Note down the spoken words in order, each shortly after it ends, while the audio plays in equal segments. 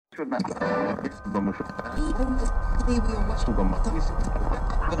Welcome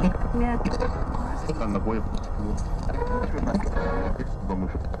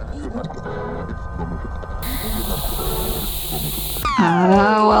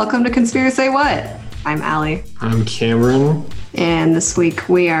to Conspiracy Say What? I'm Allie. I'm Cameron. And this week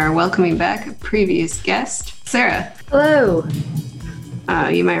we are welcoming back a previous guest, Sarah. Hello.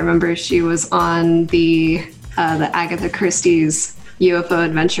 You might remember she was on the Agatha Christie's UFO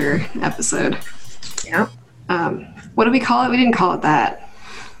Adventure episode. Yeah. What did we call it? We didn't call it that.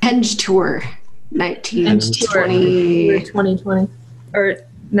 Henge Tour 1920. 2020. Or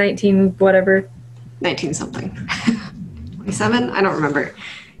 19 whatever. 19 something. 27? I don't remember.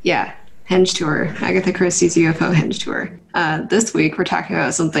 Yeah. Henge Tour. Agatha Christie's UFO Henge Tour. This week we're talking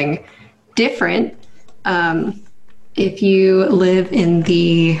about something different. If you live in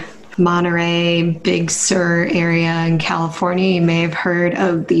the Monterey, Big Sur area in California, you may have heard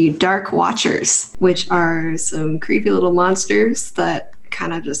of the Dark Watchers, which are some creepy little monsters that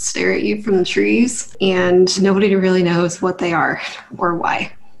kind of just stare at you from the trees, and nobody really knows what they are or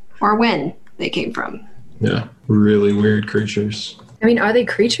why or when they came from. Yeah, really weird creatures. I mean, are they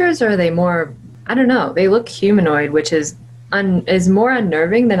creatures or are they more, I don't know, they look humanoid, which is more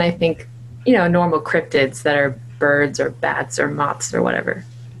unnerving than I think, normal cryptids that are birds or bats or moths or whatever.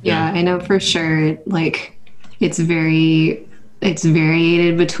 Yeah, I know for sure, it's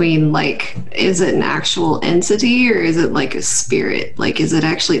variated between, is it an actual entity or is it like a spirit? Is it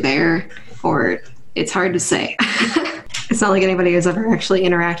actually there? Or it's hard to say. It's not like anybody has ever actually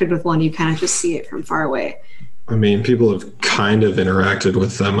interacted with one. You kind of just see it from far away. I mean, people have kind of interacted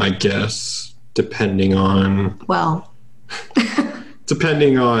with them, I guess, depending on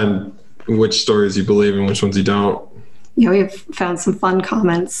which stories you believe and which ones you don't. We've found some fun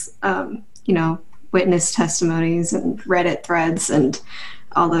comments, witness testimonies and Reddit threads and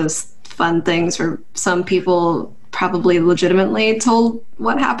all those fun things where some people probably legitimately told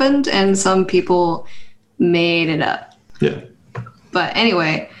what happened and some people made it up. Yeah. But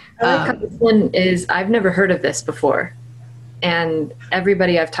anyway. I like how this one is, I've never heard of this before. And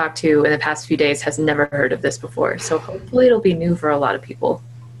everybody I've talked to in the past few days has never heard of this before. So hopefully it'll be new for a lot of people.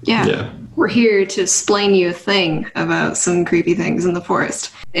 Yeah. We're here to explain you a thing about some creepy things in the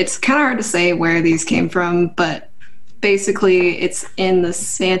forest. It's kind of hard to say where these came from, but basically it's in the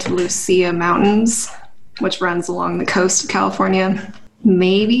Santa Lucia Mountains, which runs along the coast of California.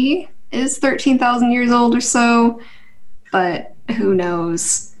 Maybe is 13,000 years old or so, but who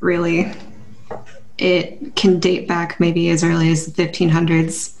knows, really. It can date back maybe as early as the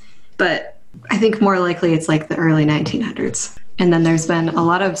 1500s, but I think more likely it's like the early 1900s. And then there's been a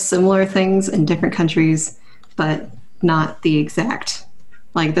lot of similar things in different countries, but not the exact.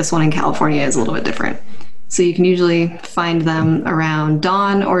 Like this one in California is a little bit different. So you can usually find them around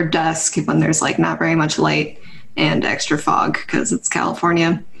dawn or dusk when there's not very much light and extra fog because it's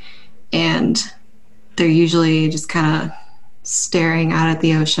California. And they're usually just kind of staring out at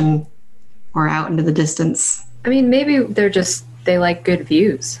the ocean or out into the distance. I mean, maybe they like good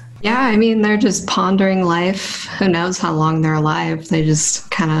views. Yeah, I mean, they're just pondering life. Who knows how long they're alive? They just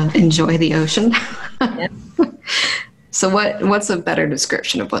kind of enjoy the ocean. Yeah. So what's a better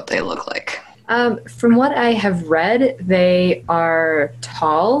description of what they look like? From what I have read, they are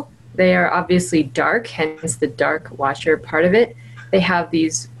tall. They are obviously dark, hence the Dark Watcher part of it. They have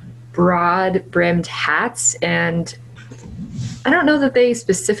these broad-brimmed hats, and I don't know that they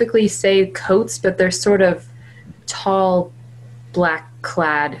specifically say coats, but they're sort of tall,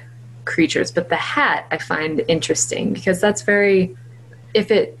 black-clad creatures. But the hat I find interesting because that's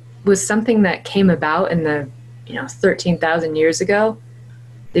if it was something that came about in the 13,000 years ago,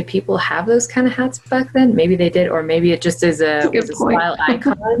 did people have those kind of hats back then? Maybe they did, or maybe it just was a style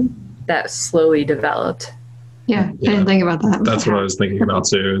icon that slowly developed. Yeah, I didn't think about that. That's what I was thinking about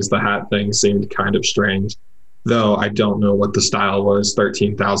too, is the hat thing seemed kind of strange. Though I don't know what the style was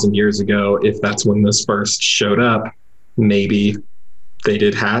 13,000 years ago. If that's when this first showed up, maybe they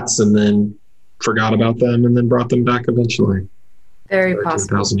did hats and then forgot about them and then brought them back eventually. Very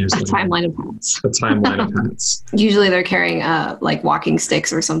possible. Years later. Timeline of hats. A timeline of hats. Usually they're carrying walking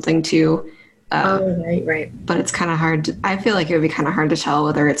sticks or something too. Right. But it's kind of hard. I feel like it would be kind of hard to tell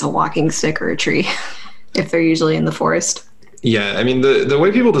whether it's a walking stick or a tree if they're usually in the forest. Yeah, I mean, the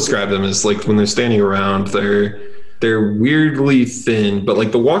way people describe them is when they're standing around, they're weirdly thin,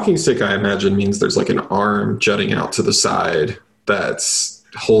 but the walking stick, I imagine, means there's an arm jutting out to the side that's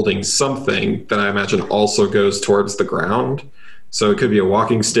holding something that I imagine also goes towards the ground. So it could be a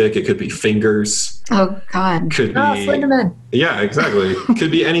walking stick. It could be fingers. Oh, God. Could be Slenderman. Yeah, exactly. Could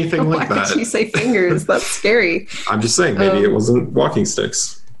be anything like that. Why did you say fingers? That's scary. I'm just saying, maybe it wasn't walking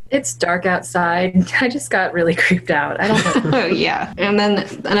sticks. It's dark outside. I just got really creeped out. I don't know. Oh, yeah. And then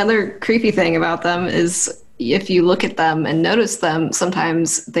another creepy thing about them is if you look at them and notice them,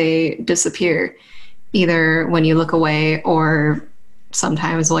 sometimes they disappear, either when you look away or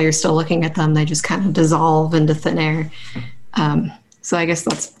sometimes while you're still looking at them, they just kind of dissolve into thin air. So I guess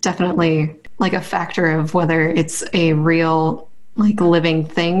that's definitely like a factor of whether it's a real, like, living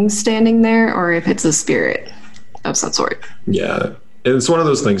thing standing there or if it's a spirit of some sort. Yeah. It's one of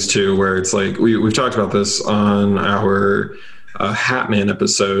those things too, where it's like, we've talked about this on our Hatman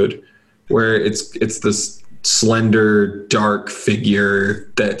episode, where it's this slender, dark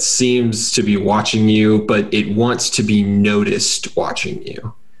figure that seems to be watching you, but it wants to be noticed watching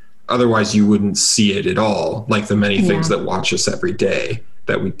you. Otherwise, you wouldn't see it at all, like the many things that watch us every day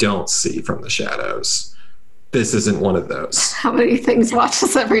that we don't see from the shadows. This isn't one of those. How many things watch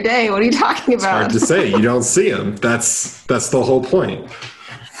us every day? What are you talking about? Hard to say. You don't see them. That's the whole point.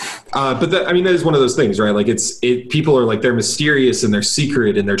 But that is one of those things, right? Like people are like, they're mysterious and they're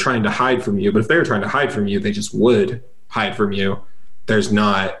secret and they're trying to hide from you. But if they were trying to hide from you, they just would hide from you.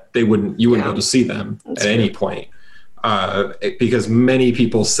 You wouldn't be able to see them at any point. Because many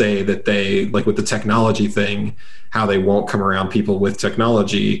people say that they, like with the technology thing, how they won't come around people with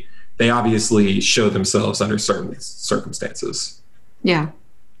technology. They obviously show themselves under certain circumstances. Yeah,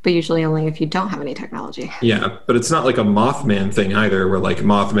 but usually only if you don't have any technology. Yeah, but it's not like a Mothman thing either, where like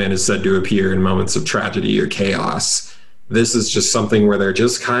Mothman is said to appear in moments of tragedy or chaos. This is just something where they're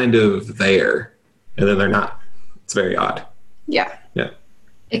just kind of there, and then they're not. It's very odd. Yeah. Yeah.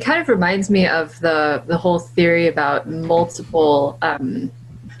 It kind of reminds me of the whole theory about multiple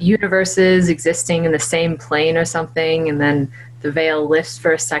universes existing in the same plane or something, and then the veil lifts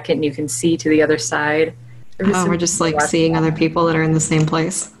for a second and you can see to the other side. We're just like seeing other people that are in the same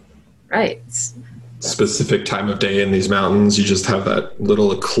place. Right. Specific time of day in these mountains, you just have that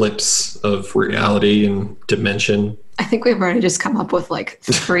little eclipse of reality and dimension. I think we've already just come up with like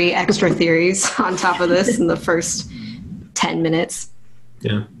 3 extra theories on top of this in the first 10 minutes.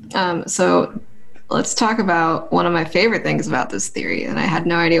 Yeah. So let's talk about one of my favorite things about this theory, and I had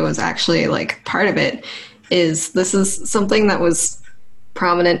no idea was actually like part of it, is this is something that was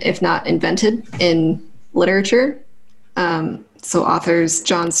prominent, if not invented, in literature. So authors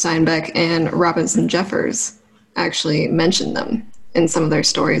John Steinbeck and Robinson Jeffers actually mentioned them in some of their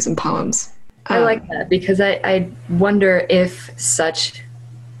stories and poems. I like that because I wonder if such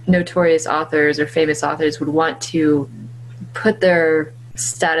notorious authors or famous authors would want to put their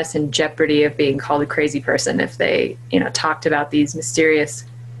status in jeopardy of being called a crazy person if they, talked about these mysterious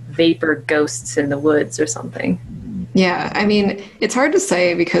vapor ghosts in the woods or something. Yeah, I mean, it's hard to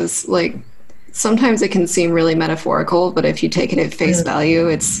say because, like, sometimes it can seem really metaphorical, but if you take it at face value,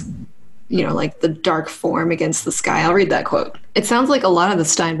 it's, like the dark form against the sky. I'll read that quote. It sounds like a lot of the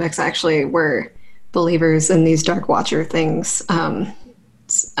Steinbecks actually were believers in these dark watcher things. John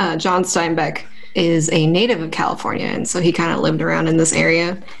Steinbeck is a native of California, and so he kind of lived around in this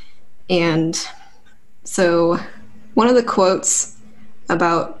area. And so one of the quotes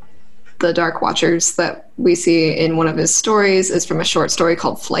about the Dark Watchers that we see in one of his stories is from a short story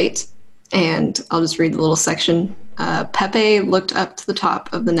called Flight. And I'll just read the little section. Pepe looked up to the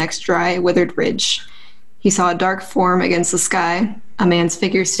top of the next dry, withered ridge. He saw a dark form against the sky, a man's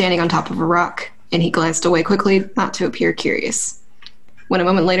figure standing on top of a rock, and he glanced away quickly, not to appear curious. When a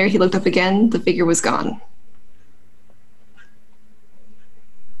moment later he looked up again, the figure was gone.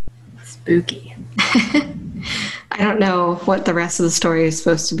 Spooky. I don't know what the rest of the story is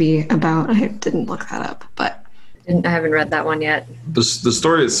supposed to be about. I didn't look that up, but I haven't read that one yet. The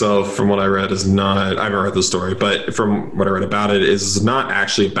story itself, from what I read, is not... I haven't read the story, but from what I read about it, is not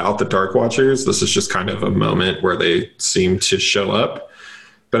actually about the Dark Watchers. This is just kind of a moment where they seem to show up.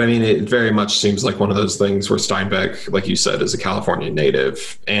 But I mean, it very much seems like one of those things where Steinbeck, like you said, is a California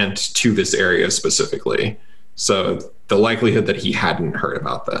native and to this area specifically. So the likelihood that he hadn't heard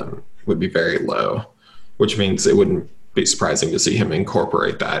about them would be very low, which means it wouldn't be surprising to see him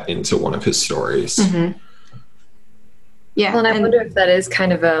incorporate that into one of his stories. Mm-hmm. Yeah. Well, and I wonder if that is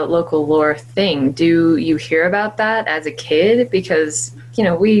kind of a local lore thing. Do you hear about that as a kid? Because,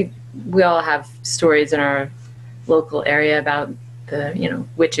 we all have stories in our local area about the,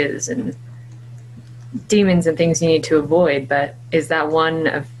 witches and demons and things you need to avoid. But is that one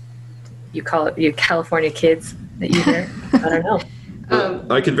of, you call it, you California kids that you hear? I don't know.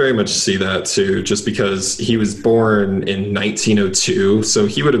 I could very much see that too, just because he was born in 1902, so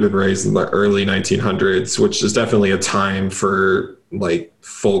he would have been raised in the early 1900s, which is definitely a time for like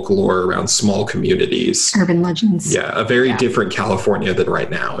folklore around small communities. Urban legends. Yeah, a very different California than right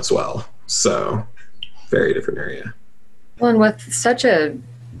now as well. So, very different area. Well, and with such a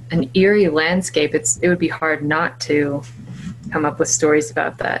an eerie landscape. It would be hard not to come up with stories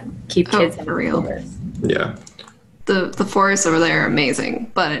about that. Keep kids for real. Yeah. The forests over there are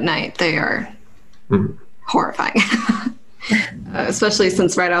amazing, but at night they are horrifying. Especially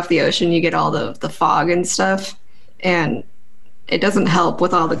since right off the ocean you get all the fog and stuff, and it doesn't help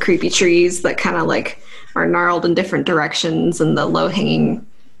with all the creepy trees that kind of like are gnarled in different directions, and the low-hanging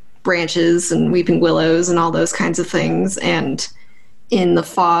branches and weeping willows and all those kinds of things. And in the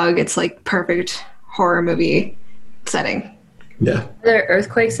fog, it's like perfect horror movie setting. Yeah. Are there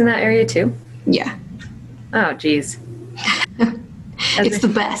earthquakes in that area too? Yeah. Oh, geez. It's the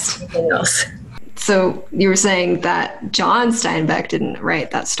best. Else. So you were saying that John Steinbeck didn't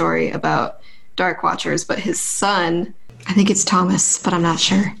write that story about Dark Watchers, but his son, I think it's Thomas, but I'm not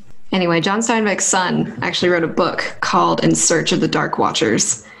sure. Anyway, John Steinbeck's son actually wrote a book called In Search of the Dark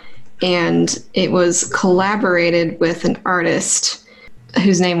Watchers. And it was collaborated with an artist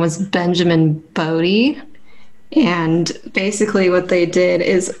whose name was Benjamin Bodie. And basically what they did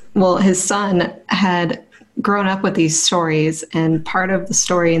is, well, his son had grown up with these stories, and part of the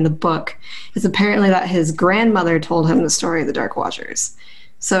story in the book is apparently that his grandmother told him the story of the Dark Watchers.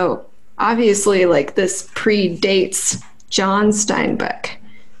 So obviously, like, this predates John Steinbeck.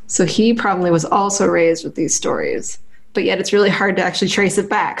 So he probably was also raised with these stories. But yet it's really hard to actually trace it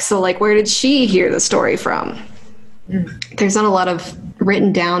back. So, like, where did she hear the story from? There's not a lot of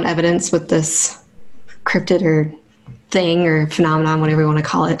written down evidence with this cryptid or thing or phenomenon, whatever you want to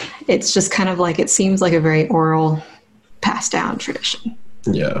call it. It's just kind of like, it seems like a very oral, passed down tradition.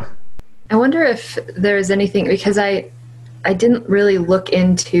 Yeah. I wonder if there's anything, because I didn't really look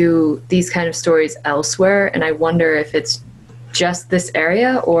into these kind of stories elsewhere, and I wonder if it's just this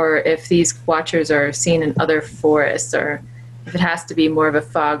area, or if these watchers are seen in other forests, or if it has to be more of a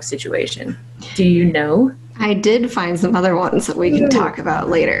fog situation. Do you know? I did find some other ones that we can talk about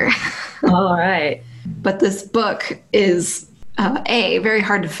later. All right. But this book is, very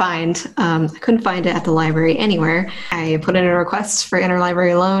hard to find. I couldn't find it at the library anywhere. I put in a request for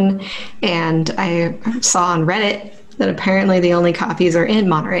interlibrary loan, and I saw on Reddit that apparently the only copies are in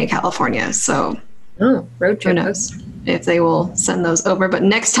Monterey, California. So Road trip. Who knows if they will send those over. But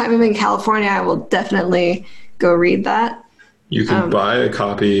next time I'm in California, I will definitely go read that. You can buy a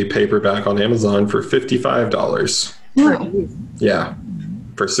copy paperback on Amazon for $55. Oh. Yeah.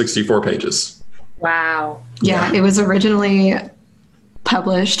 For 64 pages. Wow. Yeah, it was originally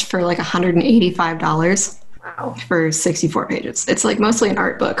published for like $185 Wow. for 64 pages. It's like mostly an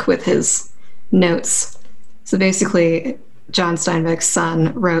art book with his notes. So basically, John Steinbeck's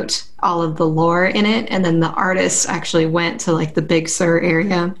son wrote all of the lore in it, and then the artist actually went to like the Big Sur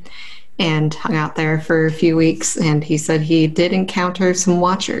area and hung out there for a few weeks, and he said he did encounter some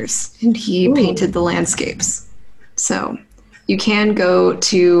watchers, and he painted the landscapes. So you can go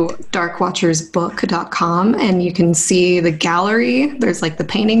to darkwatchersbook.com and you can see the gallery. There's like the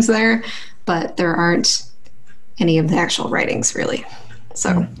paintings there, but there aren't any of the actual writings really.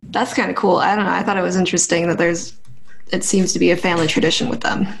 So that's kind of cool. I don't know. I thought it was interesting that it seems to be a family tradition with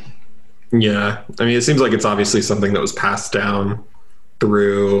them. Yeah. I mean, it seems like it's obviously something that was passed down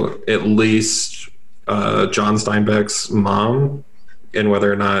through at least John Steinbeck's mom, and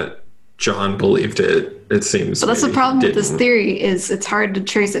whether or not John believed it, it seems. But that's the problem with this theory, is it's hard to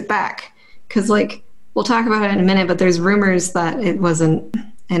trace it back. Because, like, we'll talk about it in a minute, but there's rumors that it wasn't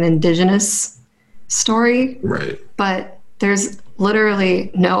an indigenous story. Right. But there's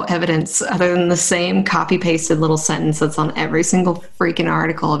literally no evidence other than the same copy-pasted little sentence that's on every single freaking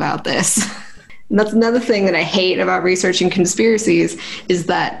article about this. And that's another thing that I hate about researching conspiracies, is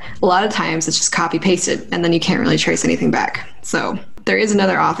that a lot of times it's just copy-pasted and then you can't really trace anything back. So there is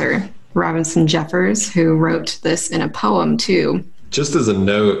another author, Robinson Jeffers, who wrote this in a poem too. Just as a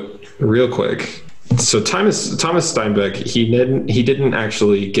note, real quick. So Thomas Steinbeck, he didn't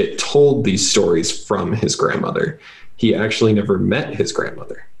actually get told these stories from his grandmother. He actually never met his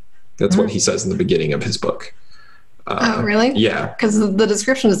grandmother. That's what he says in the beginning of his book. Oh, really? Yeah. Because the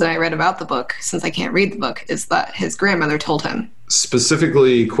descriptions that I read about the book, since I can't read the book, is that his grandmother told him.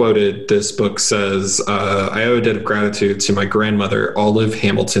 Specifically quoted, this book says, I owe a debt of gratitude to my grandmother, Olive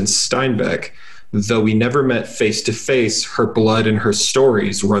Hamilton Steinbeck. Though we never met face to face, her blood and her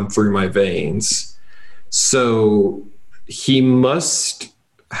stories run through my veins. So he must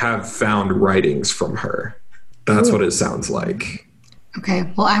have found writings from her. That's what it sounds like. Okay,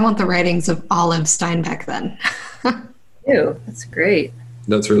 well, I want the writings of Olive Steinbeck then. Ew, that's great.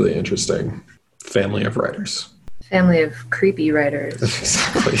 That's really interesting. Family of writers. Family of creepy writers.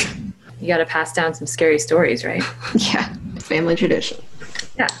 Exactly. You got to pass down some scary stories, right? Yeah, family tradition.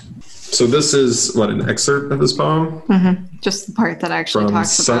 Yeah. So this is what, an excerpt of his poem Just the part that actually from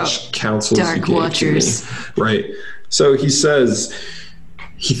talks about such counsels you Dark gave to me. Watchers. Right. So he says,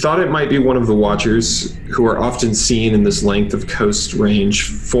 he thought it might be one of the Watchers, who are often seen in this length of coast range,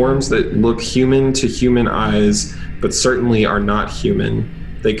 forms that look human to human eyes, but certainly are not human.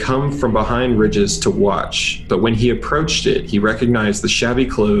 They come from behind ridges to watch, but when he approached it, he recognized the shabby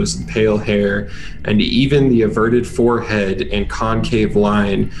clothes and pale hair, and even the averted forehead and concave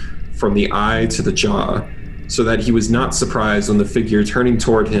line from the eye to the jaw, so that he was not surprised when the figure turning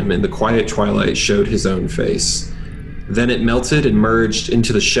toward him in the quiet twilight showed his own face. Then it melted and merged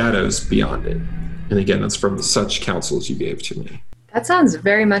into the shadows beyond it. And again, that's from such counsels you gave to me. That sounds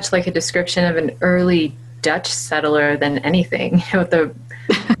very much like a description of an early Dutch settler than anything, with the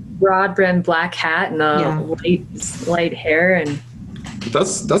broad-brimmed black hat and the light hair. And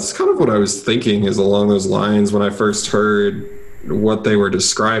that's kind of what I was thinking, is along those lines when I first heard what they were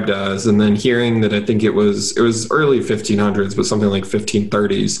described as, and then hearing that I think it was early 1500s, but something like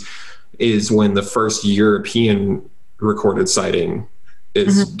 1530s is when the first European recorded sighting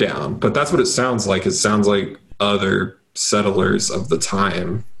is down. But that's what it sounds like. It sounds like other settlers of the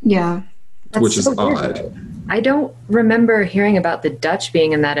time. Yeah. Which is so odd. Weird. I don't remember hearing about the Dutch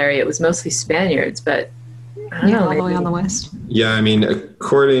being in that area. It was mostly Spaniards, but I don't know. All the way on the west. Yeah, I mean,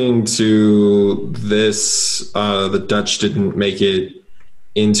 according to this, the Dutch didn't make it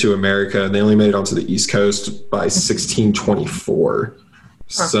into America. They only made it onto the East Coast by 1624.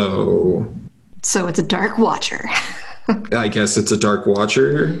 So it's a Dark Watcher. I guess it's a Dark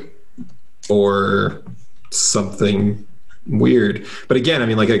Watcher or something weird. But again, I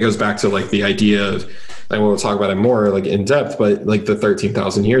mean, like, it goes back to like the idea of, and we'll talk about it more like in depth, but like the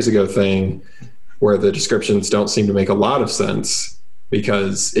 13,000 years ago thing, where the descriptions don't seem to make a lot of sense,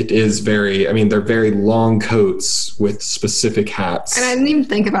 because it is very, I mean, they're very long coats with specific hats. And I didn't even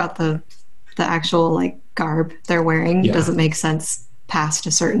think about the actual like garb they're wearing. Yeah. Doesn't make sense past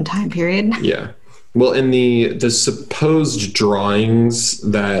a certain time period. Yeah. Well, in the supposed drawings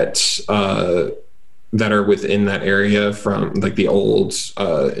that are within that area from like the old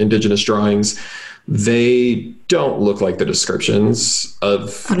indigenous drawings, they don't look like the descriptions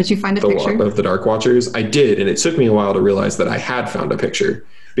of Did you find a picture of the Dark Watchers? I did, and it took me a while to realize that I had found a picture,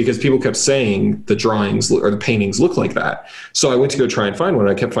 because people kept saying the drawings or the paintings look like that. So I went to go try and find one.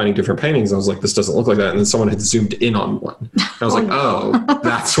 I kept finding different paintings. I was like, this doesn't look like that. And then someone had zoomed in on one. And I was oh,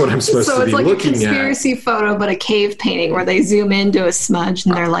 that's what I'm supposed to be looking at. So it's like a conspiracy photo, but a cave painting where they zoom into a smudge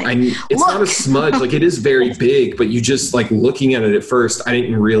and they're like, it's not a smudge. Like, it is very big, but you just like looking at it at first, I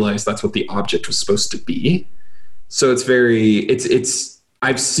didn't realize that's what the object was supposed to be. So it's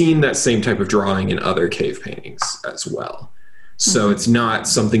I've seen that same type of drawing in other cave paintings as well. So it's not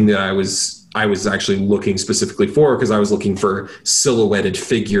something that I was actually looking specifically for, because I was looking for silhouetted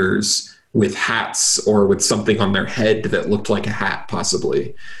figures with hats or with something on their head that looked like a hat,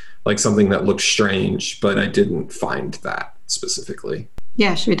 possibly like something that looked strange, but I didn't find that specifically.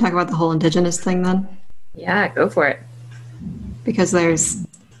 Yeah, should we talk about the whole indigenous thing then? Yeah, go for it. Because there's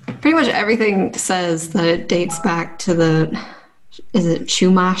pretty much everything says that it dates back to is it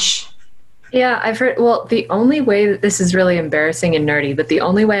Chumash? Yeah, I've heard, well, the only way that this is really embarrassing and nerdy, but the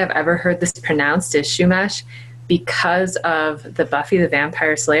only way I've ever heard this pronounced is Shumash, because of the Buffy the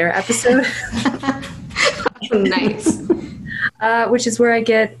Vampire Slayer episode. Nice. Which is where I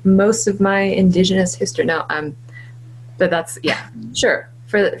get most of my indigenous history. No, but that's, yeah, sure.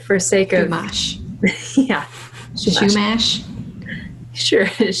 For sake of... Shumash. Yeah. Shumash? Sure,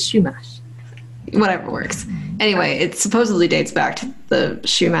 Shumash. Whatever works. Anyway, it supposedly dates back to the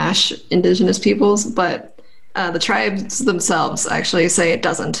Chumash indigenous peoples, but the tribes themselves actually say it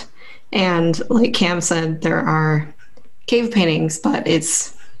doesn't. And like Cam said, there are cave paintings, but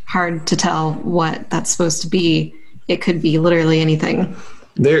it's hard to tell what that's supposed to be. It could be literally anything.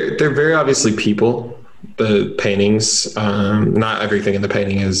 They're very obviously people, the paintings. Not everything in the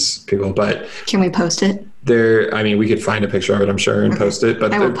painting is people, but... Can we post it? We could find a picture of it, I'm sure, and post it.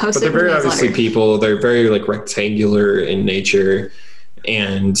 But they're very obviously people. They're very like rectangular in nature,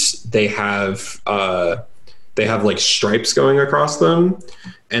 and they have like stripes going across them,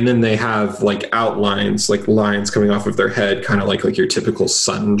 and then they have like outlines, like lines coming off of their head, kind of like your typical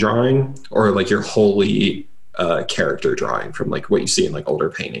sun drawing, or like your holy character drawing from like what you see in like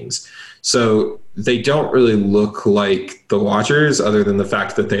older paintings. So they don't really look like the Watchers, other than the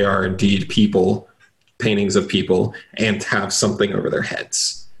fact that they are indeed people, paintings of people, and have something over their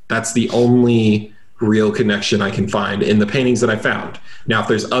heads. That's the only real connection I can find in the paintings that I found. Now, if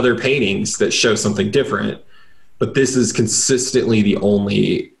there's other paintings that show something different, but this is consistently the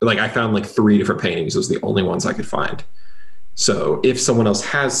only, like, I found like 3 different paintings. Those are the only ones I could find. So if someone else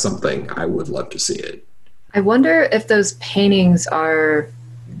has something, I would love to see it. I wonder if those paintings are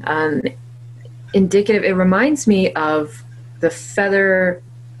indicative. It reminds me of the feather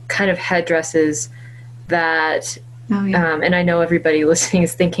kind of headdresses that, and I know everybody listening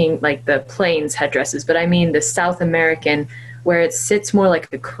is thinking like the plains headdresses, but I mean the South American, where it sits more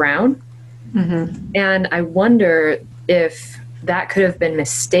like a crown. Mm-hmm. And I wonder if that could have been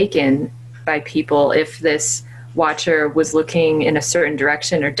mistaken by people, if this watcher was looking in a certain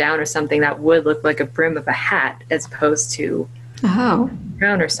direction or down or something that would look like a brim of a hat as opposed to a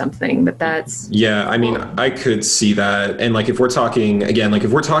crown or something. But that's... Yeah, I mean, I could see that. And like, if we're talking, again, like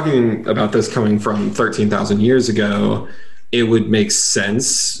if we're talking about this coming from 13,000 years ago, it would make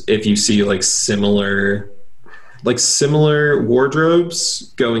sense if you see like similar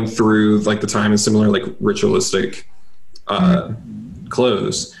wardrobes going through like the time and similar like ritualistic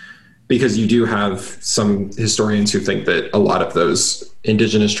clothes. Because you do have some historians who think that a lot of those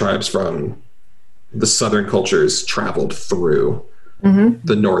indigenous tribes from the southern cultures traveled through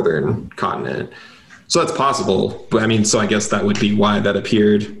the northern continent. So that's possible. But I mean, so I guess that would be why that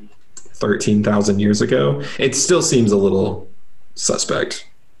appeared 13,000 years ago. It still seems a little suspect,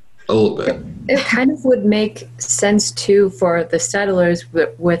 a little bit. It kind of would make sense too for the settlers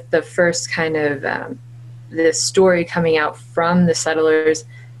with the first kind of the story coming out from the settlers,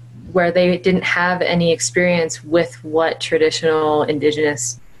 where they didn't have any experience with what traditional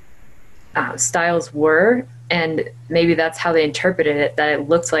indigenous styles were. And maybe that's how they interpreted it, that it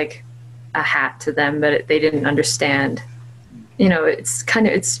looked like a hat to them, but they didn't understand. You know, it's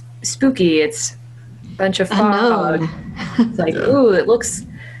spooky. It's a bunch of fog. It's like, ooh, that looks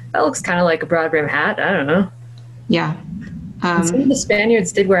kind of like a broad brim hat. I don't know. Yeah. Some of the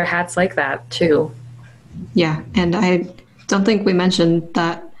Spaniards did wear hats like that too. Yeah. And I don't think we mentioned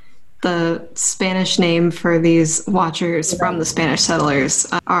that the Spanish name for these watchers from the Spanish settlers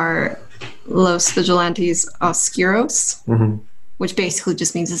are Los Vigilantes Oscuros, which basically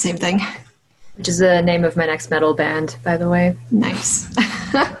just means the same thing. Which is the name of my next metal band, by the way. Nice.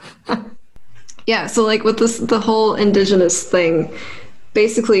 Yeah, so like with the whole indigenous thing,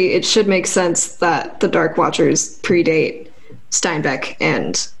 basically it should make sense that the Dark Watchers predate Steinbeck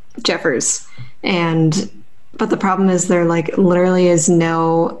and Jeffers. But the problem is there like literally is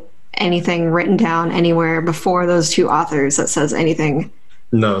no anything written down anywhere before those two authors that says anything.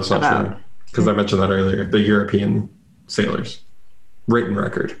 No, it's not true. Because I mentioned that earlier. The European sailors. Written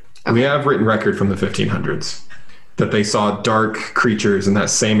record. Okay. We have written record from the 1500s that they saw dark creatures in that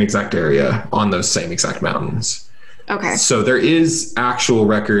same exact area on those same exact mountains. Okay. So there is actual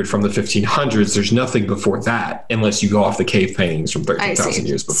record from the 1500s. There's nothing before that unless you go off the cave paintings from 13,000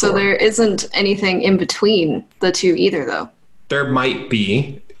 years before. So there isn't anything in between the two either, though? There might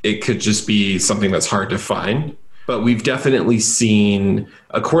be. It could just be something that's hard to find. But we've definitely seen,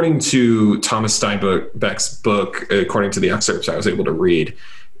 according to Thomas Steinbeck's book, according to the excerpts I was able to read,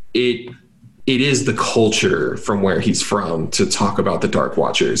 it is the culture from where he's from to talk about the Dark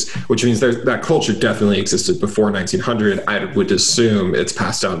Watchers, which means that culture definitely existed before 1900. I would assume it's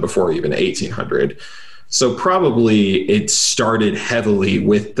passed down before even 1800. So probably it started heavily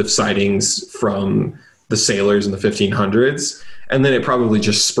with the sightings from the sailors in the 1500s. And then it probably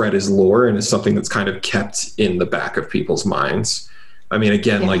just spread as lore and is something that's kind of kept in the back of people's minds. I mean,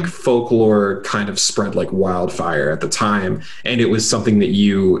 again, like folklore kind of spread like wildfire at the time. And it was something that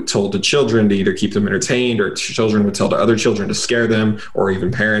you told to children to either keep them entertained, or children would tell to other children to scare them, or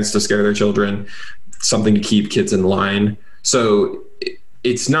even parents to scare their children, something to keep kids in line. So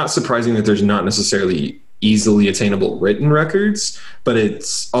it's not surprising that there's not necessarily easily attainable written records, but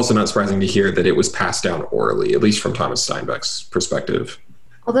it's also not surprising to hear that it was passed down orally, at least from Thomas Steinbeck's perspective.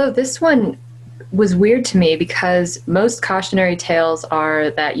 Although this one was weird to me because most cautionary tales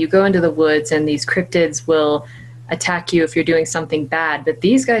are that you go into the woods and these cryptids will attack you if you're doing something bad, but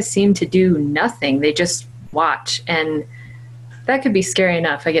these guys seem to do nothing. They just watch, and that could be scary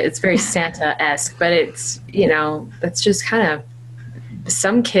enough. I get it's very Santa-esque, but it's, you know, that's just kind of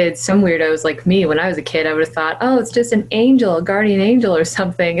some kids, some weirdos like me, when I was a kid, I would have thought, oh, it's just an angel, a guardian angel or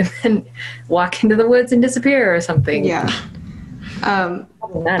something, and then walk into the woods and disappear or something. Yeah.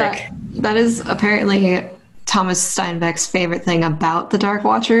 That is apparently Thomas Steinbeck's favorite thing about the Dark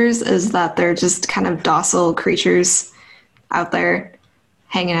Watchers, is that they're just kind of docile creatures out there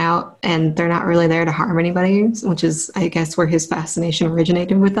hanging out, and they're not really there to harm anybody, which is, I guess, where his fascination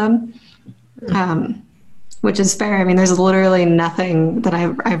originated with them. Which is fair. I mean, there's literally nothing that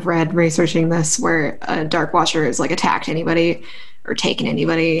I've read researching this where a Dark Watcher has like attacked anybody or taken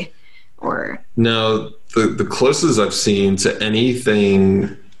anybody or... No, the closest I've seen to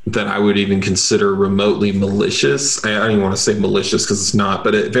anything that I would even consider remotely malicious. I don't even want to say malicious because it's not,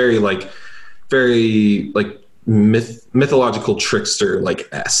 but it very mythological trickster like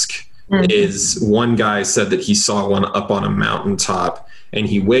esque. Is one guy said that he saw one up on a mountaintop and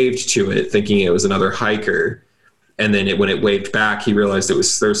he waved to it thinking it was another hiker, and then when it waved back he realized there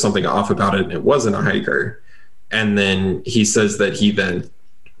was something off about it and it wasn't a hiker. And then he says that he then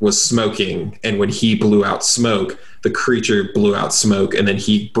was smoking, and when he blew out smoke, the creature blew out smoke, and then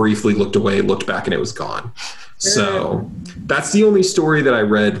he briefly looked away, looked back, and it was gone. So that's the only story that I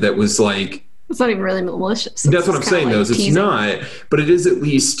read that was like, it's not even really malicious. That's what I'm saying, though, is it's not, but it is at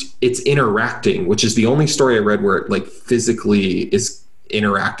least, it's interacting, which is the only story I read where it like physically is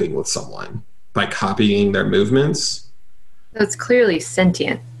interacting with someone by copying their movements. So it's clearly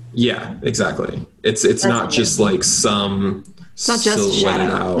sentient. Yeah, exactly. It's not just like some silhouetted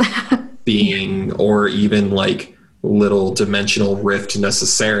out being or even like little dimensional rift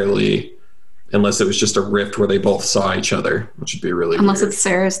necessarily, unless it was just a rift where they both saw each other, which would be really unless weird. It's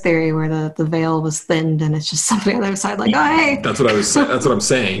Sarah's theory where the veil was thinned and it's just somebody on the other side like, oh, hey. That's what I'm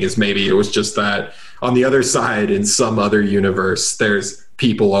saying, is maybe it was just that on the other side in some other universe, there's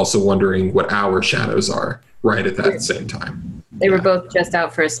people also wondering what our shadows are right at that same time. They were both just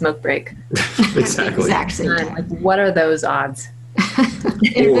out for a smoke break. Exactly. Exact same time. Like, what are those odds?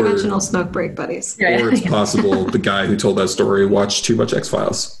 Interdimensional smoke break buddies. Or it's possible the guy who told that story watched too much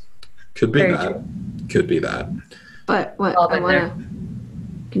X-Files. Could be Very that. true. Could be that. But what All I been want there.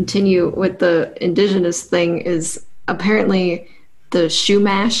 to continue with the indigenous thing is apparently the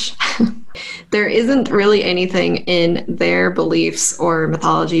Shumash. There isn't really anything in their beliefs or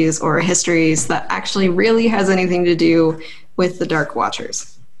mythologies or histories that actually really has anything to do with the Dark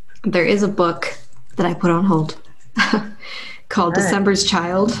Watchers. There is a book that I put on hold called All right. December's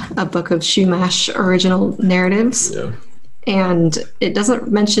Child, a book of Shumash original narratives. Yeah. And it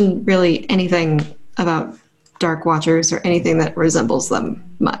doesn't mention really anything about Dark Watchers or anything that resembles them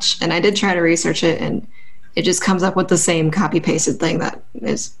much. And I did try to research it, and it just comes up with the same copy-pasted thing that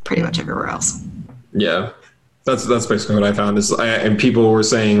is pretty much everywhere else. Yeah. That's basically what I found. And people were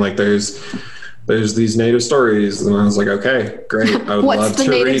saying like there's these native stories, and I was like, okay, great. I would What's love the to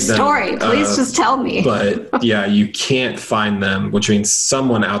native read them. story? Please just tell me. But yeah, you can't find them, which means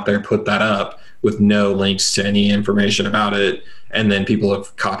someone out there put that up with no links to any information about it, and then people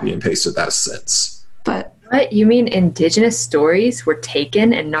have copy and pasted that since. But What? You mean indigenous stories were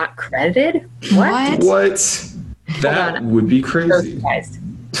taken and not credited? What? What? That on. would be So crazy. surprised.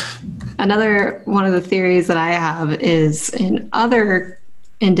 another one of the theories that I have is in other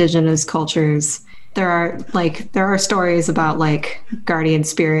indigenous cultures, there are stories about like guardian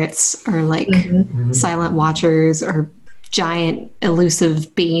spirits or like silent watchers or giant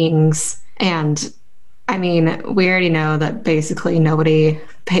elusive beings. And I mean, we already know that basically nobody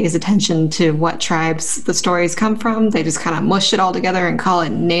pays attention to what tribes the stories come from. They just kind of mush it all together and call it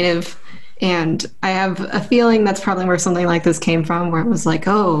native. And I have a feeling that's probably where something like this came from, where it was like,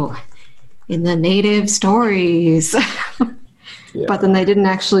 oh, in the native stories. Yeah. But then they didn't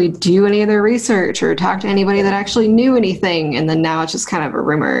actually do any of their research or talk to anybody that actually knew anything. And then now it's just kind of a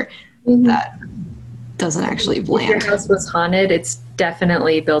rumor that doesn't actually If your land. house was haunted, it's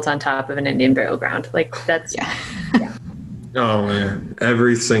definitely built on top of an Indian burial ground. Like that's Yeah. Oh man,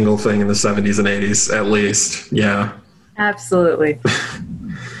 every single thing in the 70s and 80s, at least. Yeah. absolutely.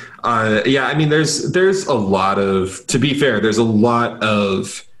 Yeah, I mean, there's a lot of, to be fair, there's a lot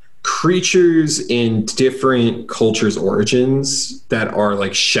of creatures in different cultures' origins that are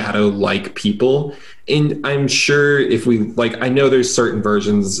like shadow-like people. And I'm sure if we, like, I know there's certain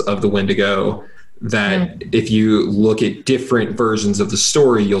versions of the Wendigo that if you look at different versions of the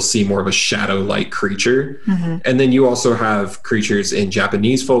story, you'll see more of a shadow-like creature. And then you also have creatures in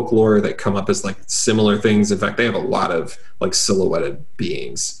Japanese folklore that come up as like similar things. In fact, they have a lot of like silhouetted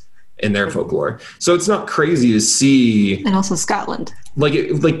beings in their folklore. So it's not crazy to see, And also Scotland.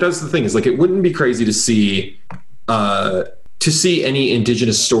 like that's the thing, is like it wouldn't be crazy to see any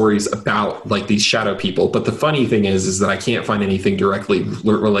indigenous stories about like these shadow people. But the funny thing is that I can't find anything directly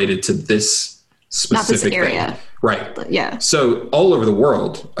related to this Not this specific area. thing. Right. But yeah. So all over the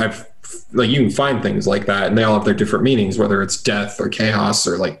world, you can find things like that, and they all have their different meanings, whether it's death or chaos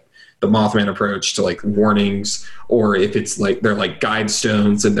or like the Mothman approach to like warnings, or if it's like they're like guide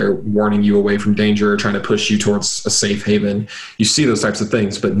stones and they're warning you away from danger or trying to push you towards a safe haven. You see those types of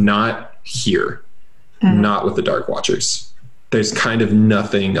things, but not here, not with the Dark Watchers. There's kind of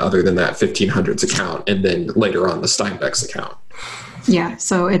nothing other than that 1500s account, and then later on the Steinbeck's account. Yeah.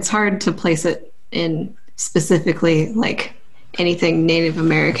 So it's hard to place it in specifically like anything Native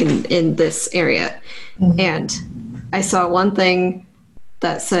American in this area. And I saw one thing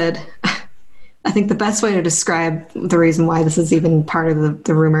that said, I think the best way to describe the reason why this is even part of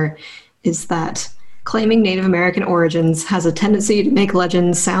the rumor is that claiming Native American origins has a tendency to make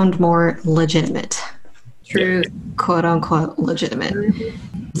legends sound more legitimate. True. Quote unquote legitimate.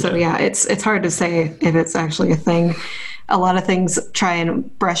 So yeah, it's hard to say if it's actually a thing. A lot of things try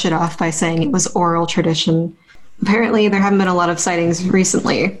and brush it off by saying it was oral tradition. Apparently there haven't been a lot of sightings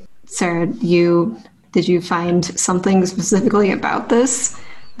recently. Sarah, did you find something specifically about this?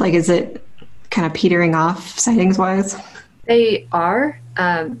 Like, is it kind of petering off sightings wise? They are,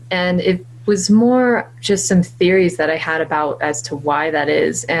 and it was more just some theories that I had about as to why that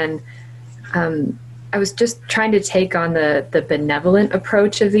is. And I was just trying to take on the benevolent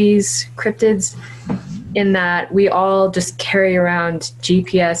approach of these cryptids, in that we all just carry around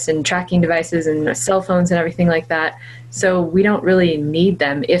GPS and tracking devices and cell phones and everything like that. So we don't really need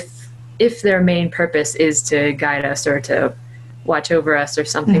them if their main purpose is to guide us or to watch over us or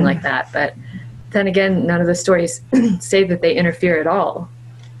something like that. But then again, none of the stories say that they interfere at all.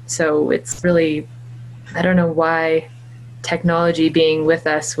 So it's really, I don't know why technology being with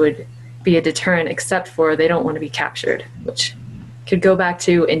us would be a deterrent, except for they don't want to be captured, which could go back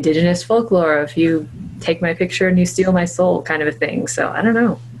to indigenous folklore of you take my picture and you steal my soul kind of a thing. So I don't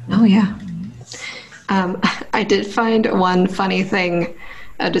know. Oh, yeah. I did find one funny thing,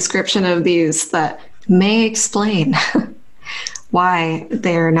 a description of these that may explain why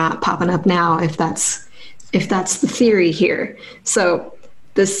they're not popping up now, if that's the theory here. So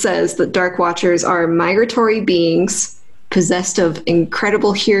this says that Dark Watchers are migratory beings possessed of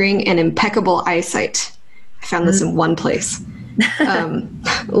incredible hearing and impeccable eyesight. I found this in one place.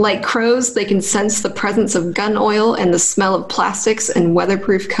 Like crows, they can sense the presence of gun oil and the smell of plastics and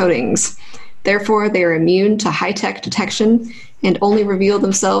weatherproof coatings. Therefore, they are immune to high-tech detection and only reveal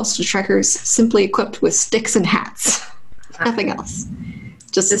themselves to trekkers simply equipped with sticks and hats. Nothing else.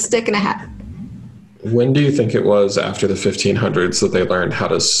 Just a stick and a hat. When do you think it was after the 1500s that they learned how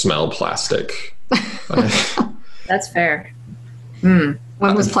to smell plastic? That's fair. When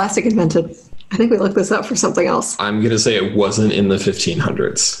was plastic invented? I think we looked this up for something else. I'm going to say it wasn't in the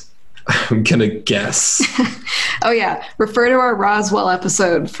 1500s. I'm going to guess. Oh, yeah. Refer to our Roswell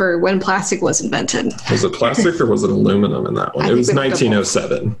episode for when plastic was invented. Was it plastic or was it aluminum in that one? It was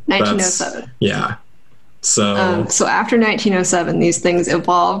 1907. 1907. Yeah. So after 1907, these things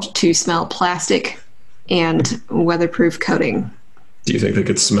evolved to smell plastic and weatherproof coating. Do you think they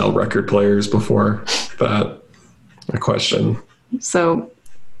could smell record players before that? A question. So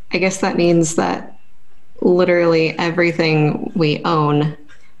I guess that means that literally everything we own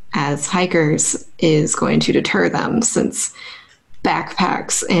as hikers is going to deter them, since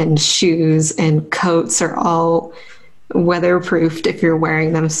backpacks and shoes and coats are all weatherproofed if you're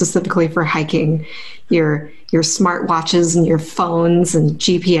wearing them specifically for hiking. Your smartwatches and your phones and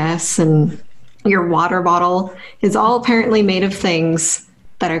GPS and your water bottle is all apparently made of things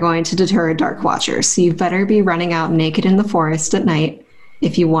that are going to deter a Dark Watcher. So you better be running out naked in the forest at night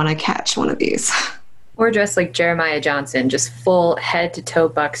if you want to catch one of these. Or dressed like Jeremiah Johnson, just full head to toe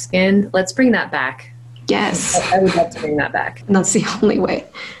buckskin. Let's bring that back. Yes. I would love to bring that back. And that's the only way.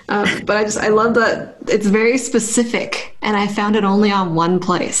 But I love that it's very specific, and I found it only on one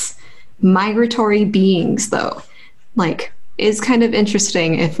place. Migratory beings, though, like, is kind of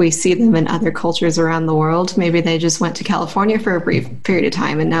interesting if we see them in other cultures around the world. Maybe they just went to California for a brief period of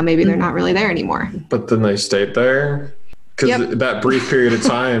time, and now maybe they're not really there anymore. But then they stayed there? Because that brief period of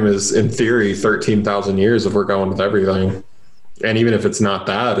time is, in theory, 13,000 years if we're going with everything. And even if it's not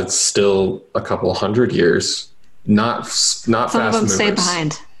that, it's still a couple hundred years. Not Some fast of them movers. stayed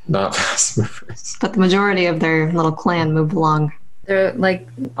behind. Not fast movers. But the majority of their little clan moved along. They're like,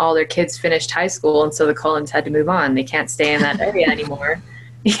 all their kids finished high school, and so the Cullens had to move on. They can't stay in that area anymore.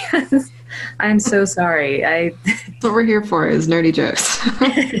 Yes. I'm so sorry. That's what we're here for, is nerdy jokes.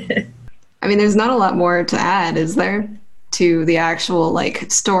 I mean, there's not a lot more to add, is there? To the actual,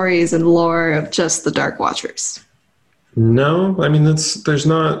 like, stories and lore of just the Dark Watchers. No, I mean, there's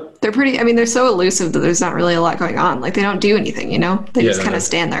not... they're so elusive that there's not really a lot going on. Like, they don't do anything, you know? They just kind of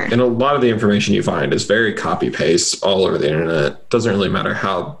stand there. And a lot of the information you find is very copy-paste all over the internet. Doesn't really matter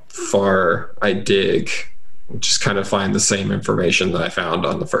how far I dig. Just kind of find the same information that I found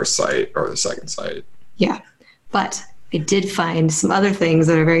on the first site or the second site. Yeah, but I did find some other things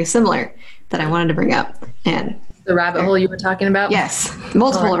that are very similar that I wanted to bring up. And the rabbit hole you were talking about? Yes,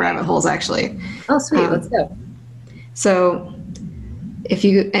 multiple rabbit holes, actually. Oh, sweet. Let's go. So if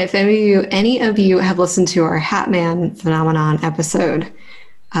any of you have listened to our Hatman phenomenon episode,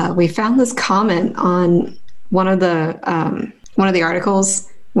 we found this comment on one of the articles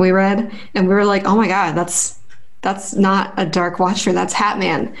we read, and we were like, oh my God, that's that's not a Dark Watcher, that's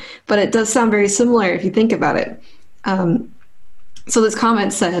Hatman. But it does sound very similar if you think about it. So this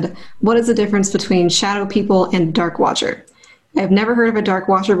comment said, what is the difference between shadow people and Dark Watcher? I have never heard of a Dark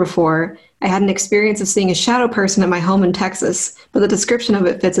Watcher before. I had an experience of seeing a shadow person at my home in Texas, but the description of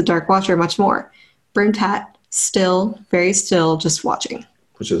it fits a Dark Watcher much more. Brimmed hat, still, very still, just watching.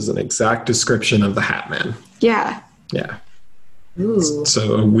 Which is an exact description of the Hatman. Yeah. Yeah. Ooh.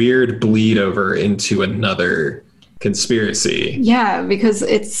 So a weird bleed over into another conspiracy. Yeah, because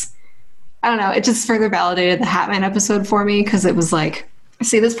I don't know, it just further validated the Hatman episode for me, because it was like,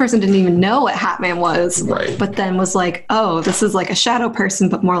 see, this person didn't even know what Hatman was, right? But then was like, oh, this is like a shadow person,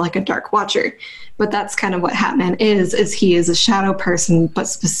 but more like a Dark Watcher. But that's kind of what Hatman is he is a shadow person, but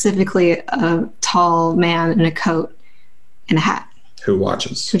specifically a tall man in a coat and a hat. Who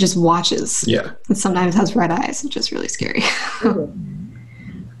watches. Who just watches. Yeah. And sometimes has red eyes, which is really scary.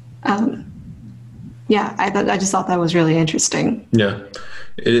 Yeah, I just thought that was really interesting. Yeah.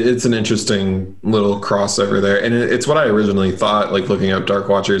 It's an interesting little crossover there. And it's what I originally thought, like looking up Dark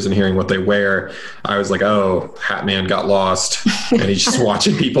Watchers and hearing what they wear. I was like, oh, Hatman got lost and he's just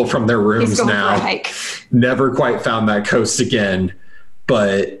watching people from their rooms now. For a hike. Never quite found that coast again.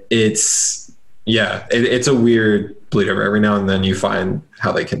 But it's a weird bleed over. Every now and then you find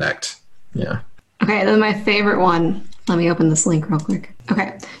how they connect. Yeah. Okay, then my favorite one. Let me open this link real quick.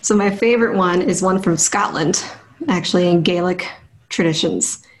 Okay, so my favorite one is one from Scotland, actually in Gaelic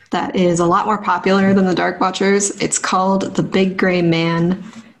traditions. That is a lot more popular than the Dark Watchers. It's called The Big Grey Man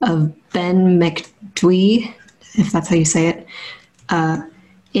of Ben McDwee, if that's how you say it.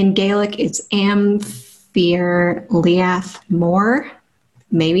 In Gaelic, it's Am Fear Leath Mór,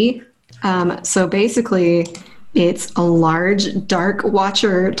 maybe. So basically, it's a large Dark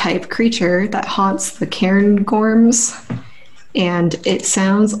Watcher type creature that haunts the Cairngorms, and it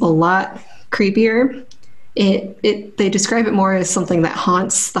sounds a lot creepier. They describe it more as something that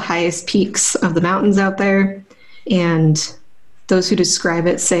haunts the highest peaks of the mountains out there, and those who describe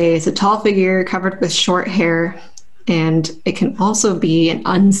it say it's a tall figure covered with short hair, and it can also be an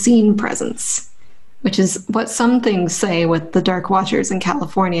unseen presence, which is what some things say with the Dark Watchers in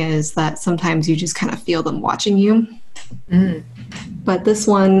California, is that sometimes you just kind of feel them watching you. But this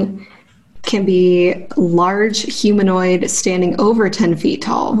one can be large humanoid standing over 10 feet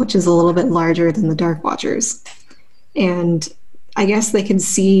tall, which is a little bit larger than the Dark Watchers. And I guess they can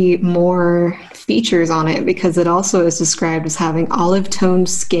see more features on it because it also is described as having olive-toned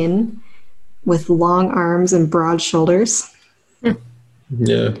skin with long arms and broad shoulders.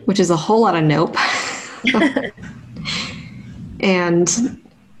 Yeah. Which is a whole lot of nope.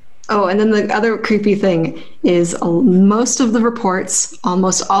 And then the other creepy thing is almost all of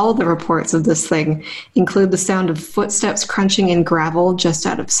the reports of this thing include the sound of footsteps crunching in gravel just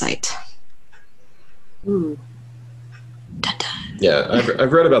out of sight. Ooh. Dun-dun. Yeah,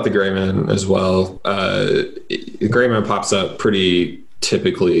 I've read about the Gray Man as well. The Gray Man pops up pretty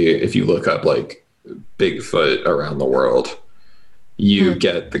typically if you look up like Bigfoot around the world. You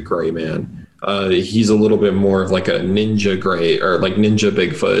get the Gray Man. He's a little bit more of like a ninja gray or like ninja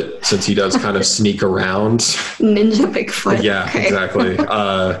Bigfoot, since he does kind of sneak around. Ninja Bigfoot. Yeah, okay. Exactly.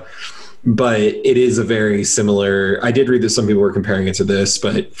 But it is a very similar, I did read that some people were comparing it to this,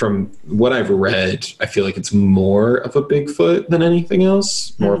 but from what I've read, I feel like it's more of a Bigfoot than anything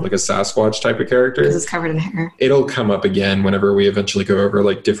else, more of like a Sasquatch type of character. Because it's covered in hair. It'll come up again whenever we eventually go over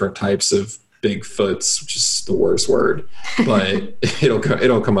like different types of Bigfoots, which is the worst word, but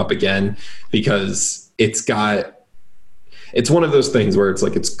it'll come up again because it's one of those things where it's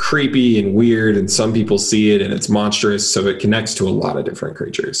like it's creepy and weird, and some people see it and it's monstrous, so it connects to a lot of different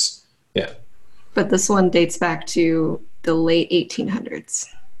creatures. Yeah. But this one dates back to the late 1800s.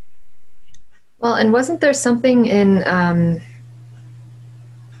 Well, and wasn't there something in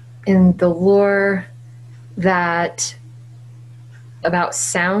the lore that about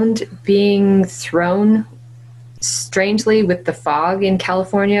sound being thrown strangely with the fog in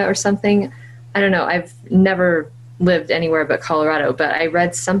California or something? I don't know. I've never lived anywhere but Colorado, but I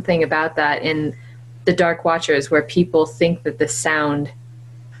read something about that in the Dark Watchers, where people think that the sound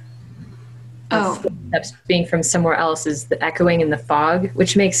of footsteps being from somewhere else is the echoing in the fog,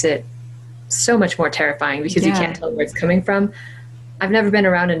 which makes it so much more terrifying because you can't tell where it's coming from. I've never been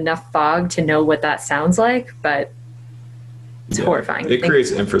around enough fog to know what that sounds like, but it's horrifying. It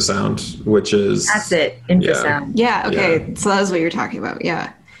creates infrasound, which is... That's it, infrasound. Yeah, okay. So that's what you're talking about,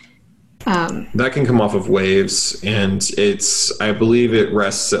 yeah. That can come off of waves, and I believe it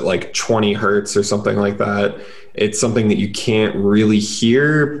rests at like 20 hertz or something like that. It's something that you can't really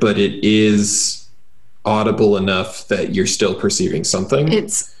hear, but it is audible enough that you're still perceiving something.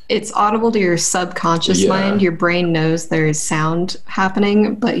 It's audible to your subconscious mind. Your brain knows there is sound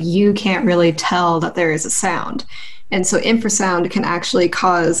happening, but you can't really tell that there is a sound. And so infrasound can actually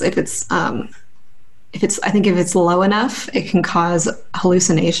cause, if it's low enough, it can cause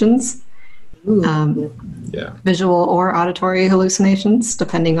hallucinations. Visual or auditory hallucinations,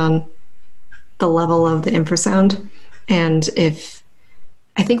 depending on the level of the infrasound. And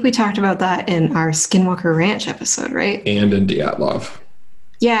I think we talked about that in our Skinwalker Ranch episode, right? And in Dyatlov.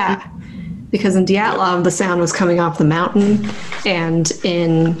 Yeah, because in Dyatlov, the sound was coming off the mountain. And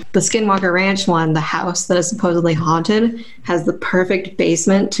in the Skinwalker Ranch one, the house that is supposedly haunted has the perfect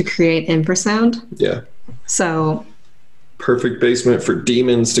basement to create infrasound. Yeah. So... perfect basement for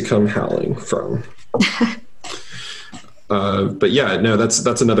demons to come howling from. But yeah, no,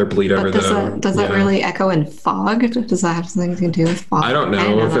 that's another bleed over. Does that really echo in fog? Does that have something to do with fog? I don't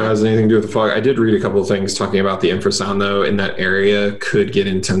know if it has anything to do with the fog. I did read a couple of things talking about the infrasound, though, in that area could get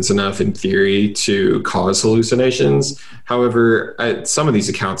intense enough in theory to cause hallucinations. However, some of these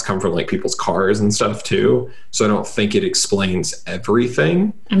accounts come from like people's cars and stuff too, so I don't think it explains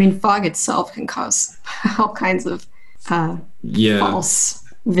everything. I mean, fog itself can cause all kinds of false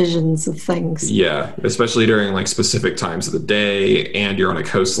visions of things. Yeah, especially during like specific times of the day, and you're on a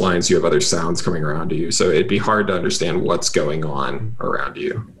coastline, so you have other sounds coming around you. So it'd be hard to understand what's going on around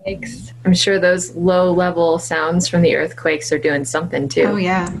you. Yikes. I'm sure those low-level sounds from the earthquakes are doing something too. Oh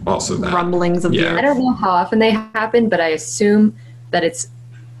yeah. Also that. Rumblings of the earth. I don't know how often they happen, but I assume that it's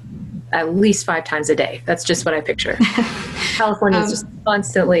at least 5 times a day. That's just what I picture. California is just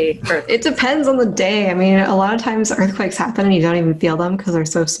constantly earth. It depends on the day. I mean, a lot of times earthquakes happen and you don't even feel them because they're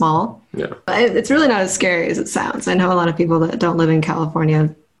so small. Yeah. But it's really not as scary as it sounds. I know a lot of people that don't live in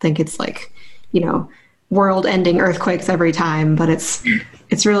California think it's like, world-ending earthquakes every time, but it's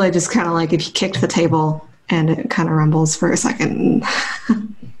really just kind of like if you kicked the table and it kind of rumbles for a second.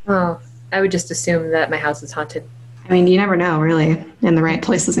 Oh, I would just assume that my house is haunted. I mean, you never know, really, in the right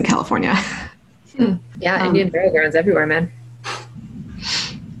places in California. Yeah, Indian burial grounds everywhere, man.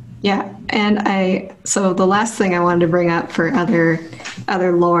 Yeah, and so the last thing I wanted to bring up for other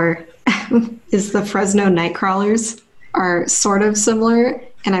lore is the Fresno Nightcrawlers are sort of similar,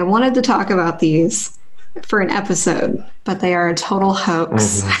 and I wanted to talk about these for an episode, but they are a total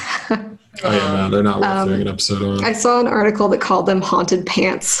hoax. Mm-hmm. Oh yeah, no, they're not worth doing an episode on. I saw an article that called them haunted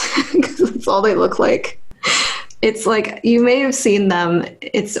pants because that's all they look like. It's like, you may have seen them.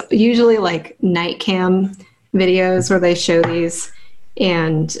 It's usually like night cam videos where they show these,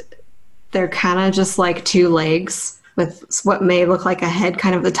 and they're kind of just like 2 legs with what may look like a head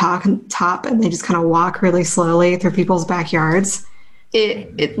kind of the top, and they just kind of walk really slowly through people's backyards.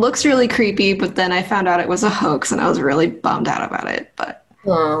 It looks really creepy, but then I found out it was a hoax, and I was really bummed out about it. But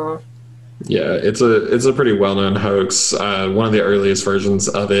yeah, it's a pretty well-known hoax. One of the earliest versions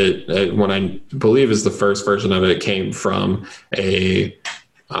of it, what I believe is the first version of it, came from a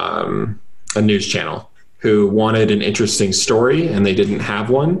news channel who wanted an interesting story and they didn't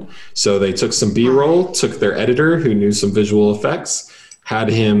have one. So they took some B-roll, took their editor who knew some visual effects, had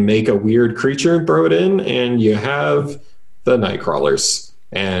him make a weird creature and throw it in, and you have the Nightcrawlers.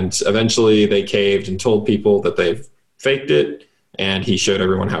 And eventually they caved and told people that they've faked it, and he showed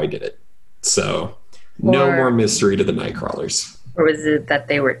everyone how he did it. So no more mystery to the Nightcrawlers. Or was it that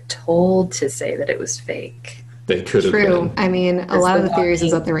they were told to say that it was fake? They could have True. been. I mean, a lot of the theories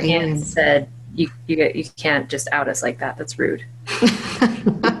is that they were aliens. Said you can't just out us like that. That's rude.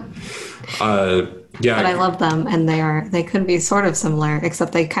 Yeah, but I love them, and they could be sort of similar,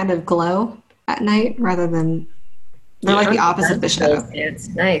 except they kind of glow at night rather than they're like the opposite of the shadow. It's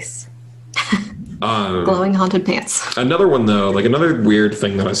nice. Glowing haunted pants. Another one though, like another weird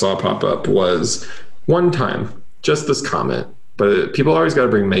thing that I saw pop up was one time, just this comment, but people always got to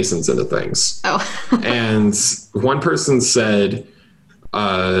bring Masons into things. Oh. And one person said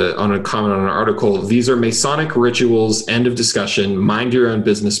on a comment on an article, "These are Masonic rituals, end of discussion, mind your own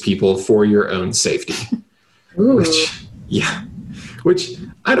business, people, for your own safety." Ooh. Which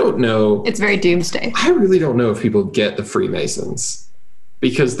I don't know. It's very doomsday. I really don't know if people get the Freemasons,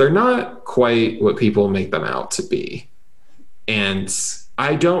 because they're not quite what people make them out to be. And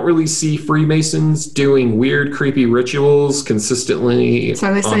I don't really see Freemasons doing weird, creepy rituals consistently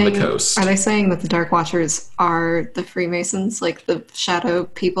on the coast. Are they saying that the Dark Watchers are the Freemasons, like the shadow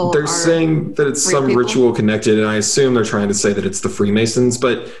people? They're saying that it's some ritual connected, and I assume they're trying to say that it's the Freemasons.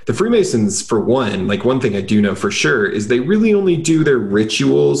 But the Freemasons, for one, like one thing I do know for sure is they really only do their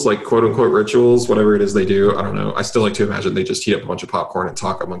rituals, like quote unquote rituals, whatever it is they do. I don't know. I still like to imagine they just heat up a bunch of popcorn and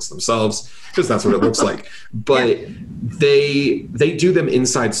talk amongst themselves, because that's what it looks like. But they do them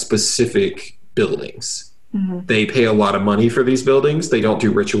inside specific buildings. They pay a lot of money for these buildings. They don't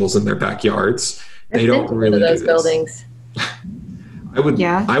do rituals in their backyards. They don't really do those this. buildings. I want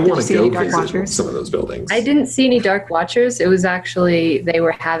to go visit Watchers? some of those buildings. I didn't see any Dark Watchers. It was actually, they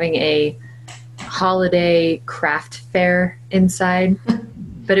were having a holiday craft fair inside,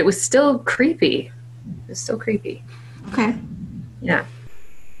 but it was still creepy. It was still creepy. Okay. Yeah.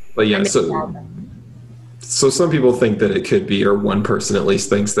 But yeah, so some people think that it could be, or one person at least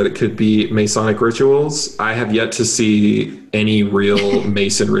thinks that it could be Masonic rituals. I have yet to see any real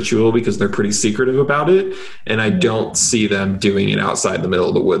Mason ritual because they're pretty secretive about it. And I don't see them doing it outside the middle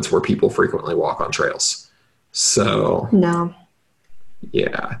of the woods where people frequently walk on trails. So, No.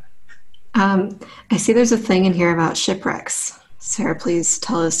 yeah. I see there's a thing in here about shipwrecks. Sarah, please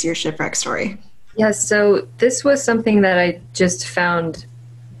tell us your shipwreck story. Yeah, so this was something that I just found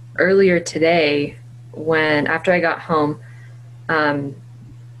earlier today after I got home.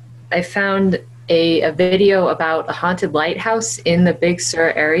 I found a video about a haunted lighthouse in the Big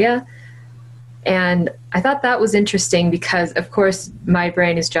Sur area. And I thought that was interesting because, of course, my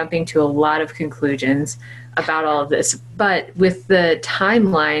brain is jumping to a lot of conclusions about all of this. But with the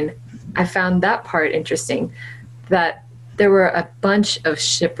timeline, I found that part interesting, that there were a bunch of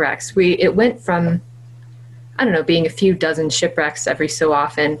shipwrecks. It went from, I don't know, being a few dozen shipwrecks every so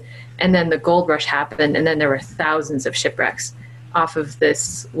often, and then the gold rush happened, and then there were thousands of shipwrecks off of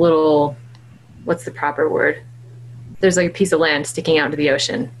this little, what's the proper word? There's like a piece of land sticking out into the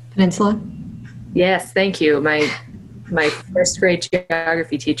ocean. Peninsula? Yes, thank you. My first grade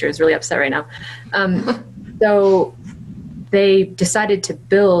geography teacher is really upset right now. So they decided to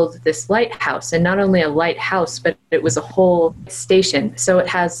build this lighthouse, and not only a lighthouse, but it was a whole station. So it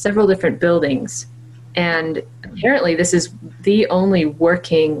has several different buildings. And apparently this is the only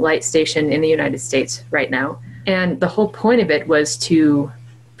working light station in the United States right now. And the whole point of it was to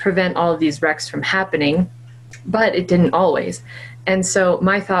prevent all of these wrecks from happening, but it didn't always. And so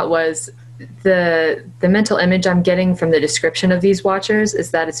my thought was, the mental image I'm getting from the description of these watchers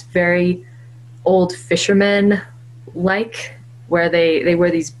is that it's very old fishermen-like, where they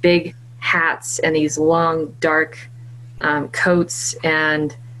wear these big hats and these long, dark coats,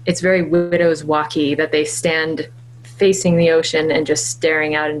 and it's very Widow's Walky, that they stand facing the ocean and just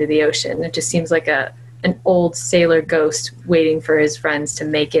staring out into the ocean. It just seems like an old sailor ghost waiting for his friends to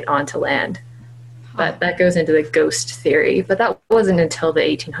make it onto land. But that goes into the ghost theory. But that wasn't until the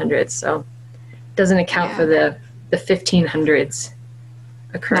 1800s, so it doesn't account for the 1500s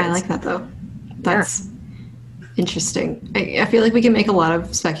occurrence. I like that, though. That's interesting. I feel like we can make a lot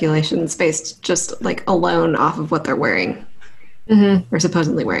of speculations based just like alone off of what they're wearing. Or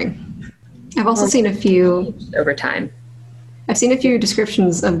supposedly wearing. I've also seen a few over time. I've seen a few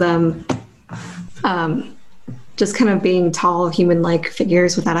descriptions of them just kind of being tall, human-like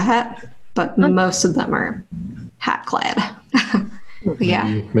figures without a hat, but most of them are hat-clad.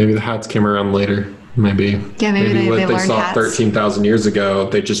 Yeah. Maybe the hats came around later. Maybe they what they learned saw hats. 13,000 years ago,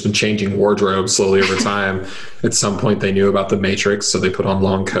 they've just been changing wardrobes slowly over time. At some point, they knew about the Matrix, so they put on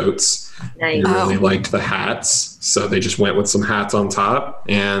long coats. Nice. They really liked the hats, so they just went with some hats on top.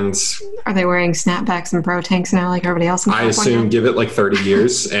 And Are they wearing snapbacks and bro tanks now like everybody else in I California? assume give it like 30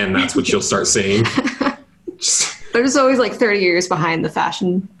 years, and that's what you'll start seeing. They're just always like 30 years behind the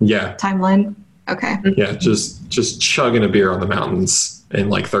fashion Yeah, timeline. Okay. yeah, just chugging a beer on the mountains in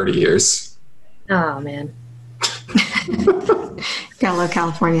like 30 years. Oh, man. Gotta love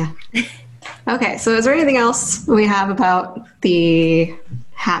California. Okay, so is there anything else we have about the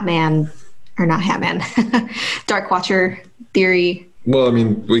Hatman, or not Hatman, Dark Watcher theory? Well, I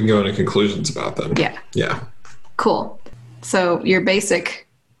mean, we can go into conclusions about them. Yeah. Yeah. Cool. So your basic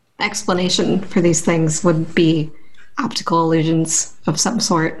explanation for these things would be optical illusions of some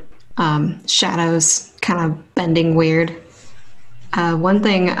sort, shadows kind of bending weird. One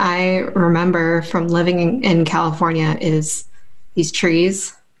thing I remember from living in California is these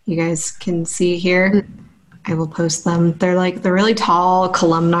trees you guys can see here. I will post them. They're like the really tall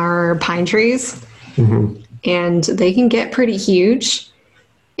columnar pine trees, and they can get pretty huge.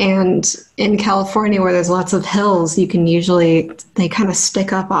 And in California, where there's lots of hills, they kind of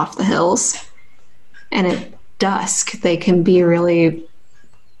stick up off the hills. And at dusk, they can be really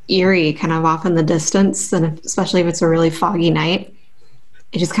eerie, kind of off in the distance, and especially if it's a really foggy night.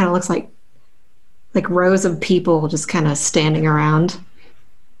 It just kind of looks like rows of people just kind of standing around.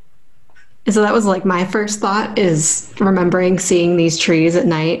 And so that was like my first thought, is remembering seeing these trees at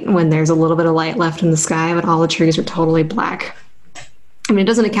night when there's a little bit of light left in the sky, but all the trees are totally black. I mean, it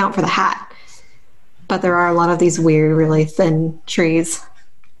doesn't account for the hat, but there are a lot of these weird, really thin trees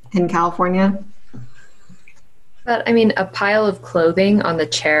in California. But I mean, a pile of clothing on the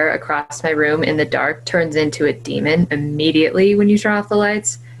chair across my room in the dark turns into a demon immediately when you turn off the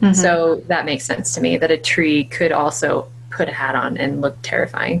lights. Mhm. So that makes sense to me that a tree could also put a hat on and look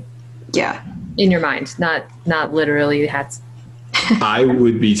terrifying Yeah. in your mind, not literally hats. I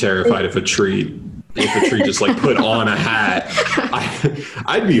would be terrified if a tree just like put on a hat.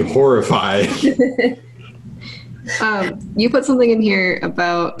 I'd be horrified. You put something in here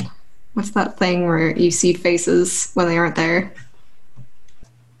about what's that thing where you see faces when they aren't there?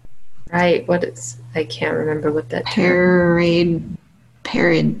 Right. I can't remember what that Pareidolia.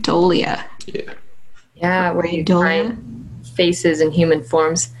 Yeah. Yeah, where you Pareidolia? find faces in human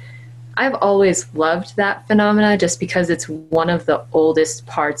forms. I've always loved that phenomena just because it's one of the oldest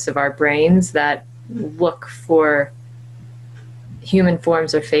parts of our brains that look for human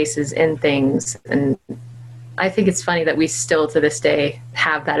forms or faces in things. And I think it's funny that we still to this day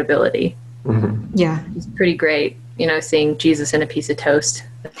have that ability. Mm-hmm. Yeah. It's pretty great, seeing Jesus in a piece of toast.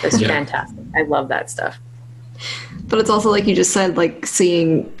 That's Yeah. fantastic. I love that stuff. But it's also like you just said, like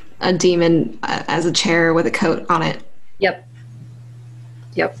seeing a demon as a chair with a coat on it. Yep.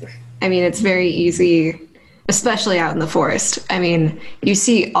 I mean, it's very easy, especially out in the forest. I mean, you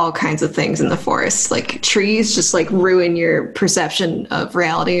see all kinds of things in the forest. Like trees just like ruin your perception of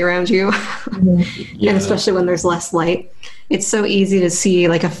reality around you. Yeah. And especially when there's less light. It's so easy to see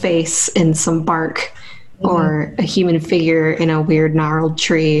like a face in some bark or a human figure in a weird gnarled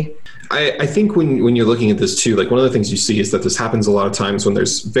tree. I think when you're looking at this too, like one of the things you see is that this happens a lot of times when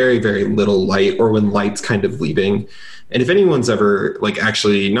there's very, very little light or when light's kind of leaving. And if anyone's ever like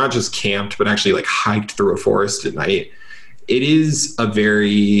actually not just camped, but actually like hiked through a forest at night, it is a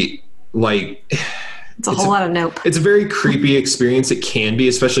very like... It's a whole lot of nope. It's a very creepy experience. It can be,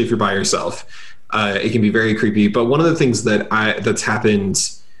 especially if you're by yourself. It can be very creepy. But one of the things that's happened,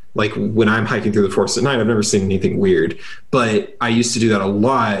 like when I'm hiking through the forest at night, I've never seen anything weird, but I used to do that a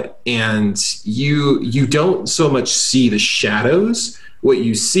lot. And you don't so much see the shadows. What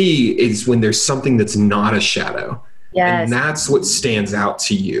you see is when there's something that's not a shadow. Yes. And that's what stands out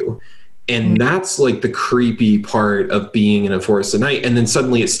to you. And that's like the creepy part of being in a forest at night. And then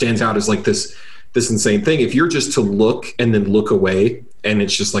suddenly it stands out as like this insane thing. If you're just to look and then look away and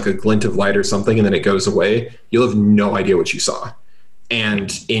it's just like a glint of light or something and then it goes away, you'll have no idea what you saw.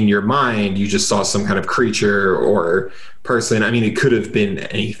 And in your mind, you just saw some kind of creature or person. I mean, it could have been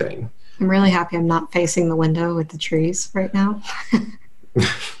anything. I'm really happy I'm not facing the window with the trees right now.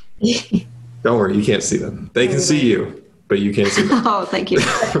 Don't worry, you can't see them. They can see you, but you can't see them. Oh, thank you.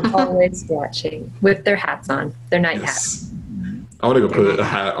 Always watching with their hats on, their night hats. Yes. I want to go put a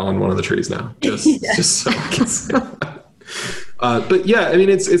hat on one of the trees now, just so I can see. But yeah, I mean,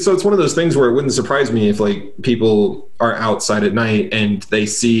 it's one of those things where it wouldn't surprise me if like people are outside at night and they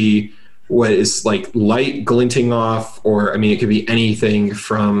see what is like light glinting off, or I mean, it could be anything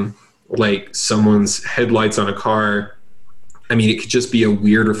from like someone's headlights on a car. I mean, it could just be a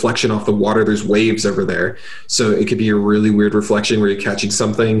weird reflection off the water. There's waves over there. So it could be a really weird reflection where you're catching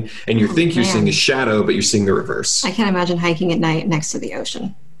something and you think you're seeing a shadow, but you're seeing the reverse. I can't imagine hiking at night next to the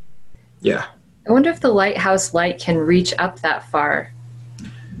ocean. Yeah. I wonder if the lighthouse light can reach up that far.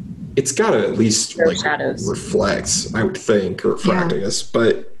 It's got to at least Those like shadows. reflect, I would think, or refract, I guess.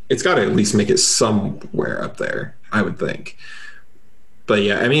 But it's got to at least make it somewhere up there, I would think. But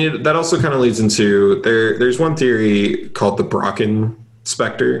yeah, I mean, that also kind of leads into there's one theory called the Brocken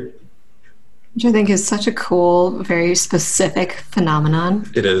specter. Which I think is such a cool, very specific phenomenon.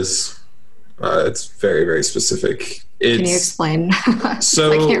 It is. It's very, very specific. Can you explain?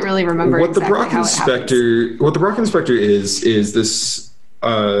 So I can't really remember what exactly the Brocken how it happens. What the Brocken specter is this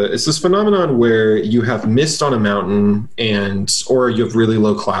it's this phenomenon where you have mist on a mountain or you have really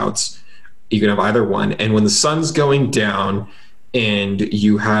low clouds. You can have either one, and when the sun's going down and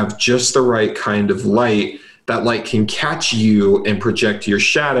you have just the right kind of light, that light can catch you and project your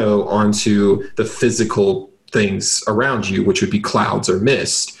shadow onto the physical things around you, which would be clouds or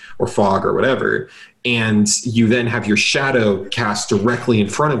mist or fog or whatever. And you then have your shadow cast directly in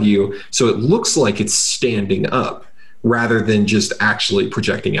front of you, so it looks like it's standing up rather than just actually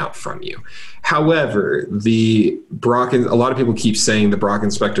projecting out from you. However, a lot of people keep saying the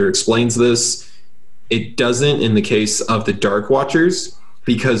Brocken specter explains this. It doesn't in the case of the Dark Watchers,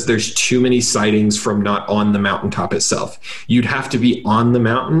 because there's too many sightings from not on the mountaintop itself. You'd have to be on the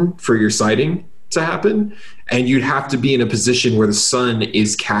mountain for your sighting to happen, and you'd have to be in a position where the sun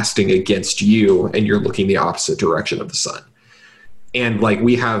is casting against you and you're looking the opposite direction of the sun. And like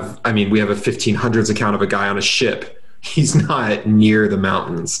we have a 1500s account of a guy on a ship he's not near the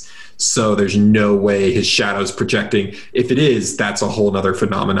mountains. So there's no way his shadow's projecting. If it is, that's a whole nother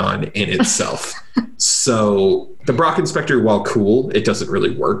phenomenon in itself. So the Brock Inspector, while cool, it doesn't really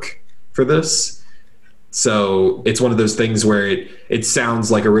work for this. So it's one of those things where it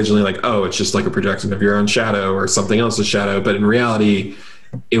sounds like originally like, oh, it's just like a projection of your own shadow or something else's shadow. But in reality,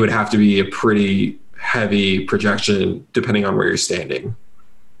 it would have to be a pretty heavy projection depending on where you're standing.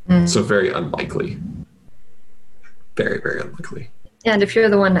 So very unlikely. Very, very unlikely. And if you're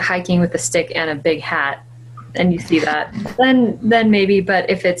the one hiking with a stick and a big hat and you see that, then maybe. But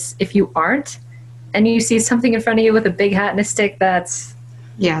if you aren't and you see something in front of you with a big hat and a stick, that's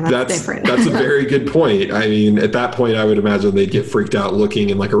different. That's a very good point. I mean, at that point, I would imagine they'd get freaked out looking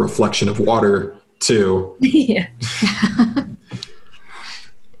in like a reflection of water too. Yeah.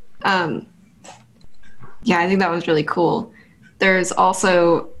 Yeah, I think that was really cool. There's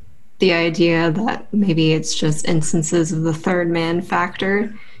also the idea that maybe it's just instances of the third man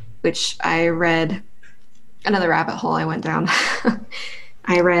factor, which I read, another rabbit hole I went down.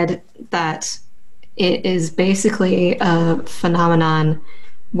 I read that it is basically a phenomenon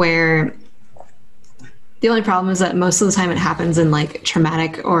where the only problem is that most of the time it happens in like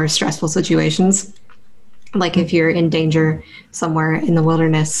traumatic or stressful situations. Like if you're in danger somewhere in the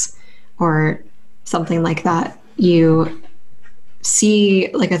wilderness or something like that, you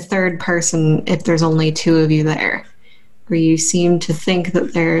see like a third person if there's only two of you there, or you seem to think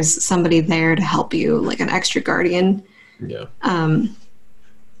that there's somebody there to help you, like an extra guardian. Yeah.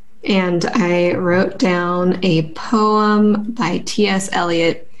 And I wrote down a poem by T.S.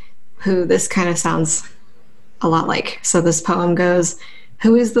 Eliot, who this kind of sounds a lot like. So this poem goes,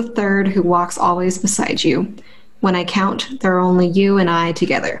 "Who is the third who walks always beside you? When I count, there are only you and I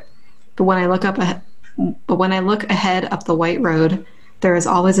together. But when I look ahead up the white road, there is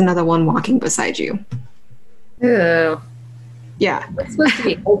always another one walking beside you." Ew. Yeah. It's supposed to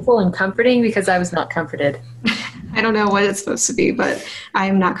be hopeful and comforting because I was not comforted. I don't know what it's supposed to be, but I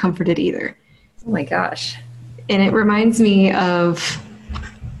am not comforted either. Oh my gosh. And it reminds me of,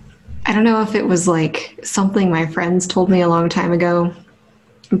 I don't know if it was like something my friends told me a long time ago,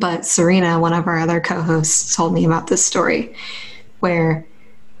 but Serena, one of our other co-hosts, told me about this story where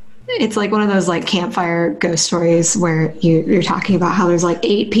it's like one of those like campfire ghost stories where you're talking about how there's like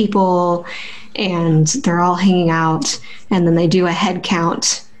 8 people and they're all hanging out, and then they do a head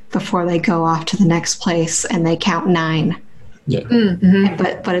count before they go off to the next place and they count 9. Yeah. Mm-hmm.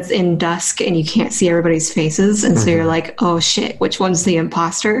 But it's in dusk and you can't see everybody's faces, and so you're like, oh shit, which one's the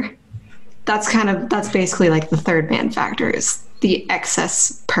imposter? That's basically like the third man factor, is the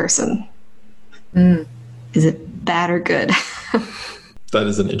excess person. Is it bad or good? That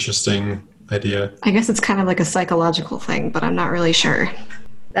is an interesting idea. I guess it's kind of like a psychological thing, but I'm not really sure.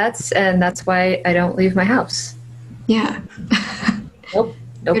 That's why I don't leave my house. Yeah. Nope.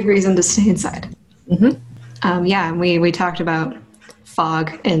 Good reason to stay inside. Mm-hmm. Yeah, and we talked about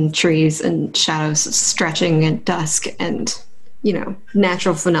fog and trees and shadows stretching at dusk and,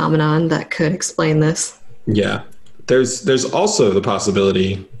 natural phenomenon that could explain this. Yeah. There's also the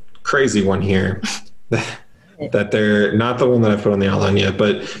possibility, crazy one here, that they're not the one that I've put on the outline yet,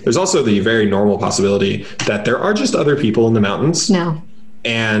 but there's also the very normal possibility that there are just other people in the mountains. No.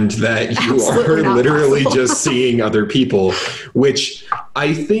 And that you Absolutely are not literally possible. just seeing other people, which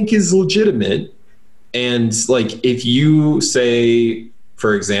I think is legitimate. And like, if you say,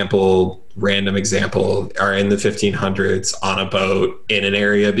 for example, random example, are in the 1500s on a boat in an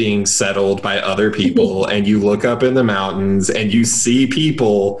area being settled by other people, and you look up in the mountains and you see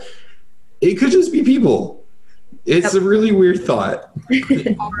people, it could just be people. It's a really weird thought.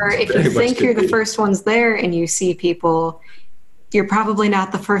 Or if you think you're the first ones there and you see people, you're probably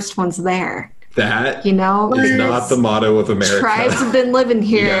not the first ones there. That is not the motto of America. Tribes have been living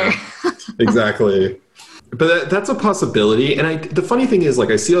here. Yeah, exactly. But that's a possibility. And the funny thing is, like,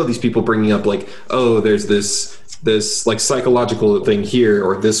 I see all these people bringing up, like, oh, there's this like psychological thing here,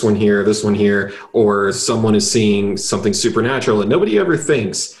 or this one here, or someone is seeing something supernatural, and nobody ever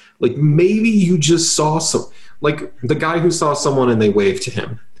thinks, like, maybe you just saw like the guy who saw someone and they waved to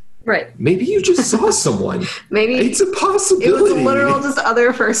him. Right. Maybe you just saw someone. Maybe it's a possibility. It was a literal just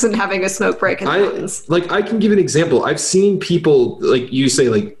other person having a smoke break in the mountains. I can give an example. I've seen people, like you say,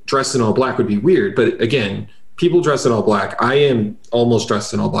 like dressed in all black would be weird, but again, people dressed in all black. I am almost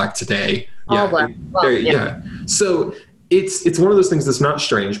dressed in all black today. All black. Well, yeah. So it's one of those things that's not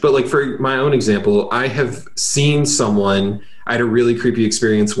strange, but like for my own example, I have seen someone. I had a really creepy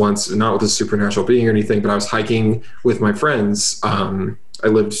experience once, not with a supernatural being or anything, but I was hiking with my friends. I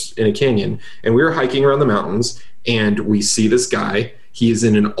lived in a canyon, and we were hiking around the mountains, and we see this guy. He is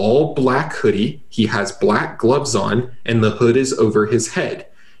in an all black hoodie. He has black gloves on, and the hood is over his head.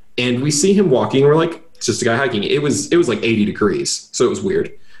 And we see him walking. We're like, it's just a guy hiking. It was like 80 degrees, so it was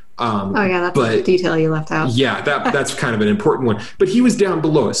weird. Oh yeah, that's a detail you left out. Yeah, that's kind of an important one. But he was down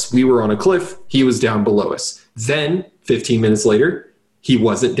below us. We were on a cliff. He was down below us. Then 15 minutes later, he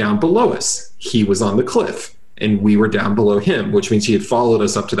wasn't down below us. He was on the cliff, and we were down below him, which means he had followed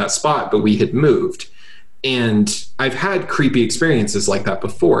us up to that spot, but we had moved. And I've had creepy experiences like that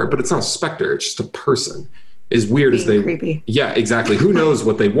before, but it's not a specter. It's just a person. As weird as they... creepy. Yeah, exactly. Who knows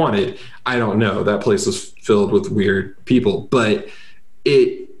what they wanted? I don't know. That place was filled with weird people. But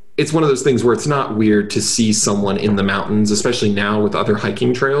it's one of those things where it's not weird to see someone in the mountains, especially now with other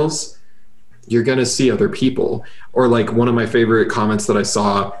hiking trails. You're going to see other people. Or like one of my favorite comments that I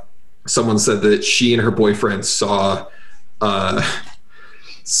saw, someone said that she and her boyfriend saw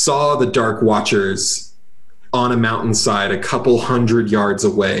the Dark Watchers on a mountainside a couple hundred yards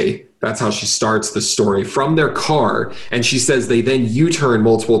away. That's how she starts the story, from their car. And she says they then U-turn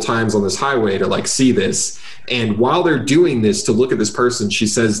multiple times on this highway to like see this. And while they're doing this to look at this person, she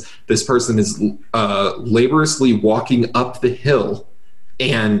says this person is laboriously walking up the hill.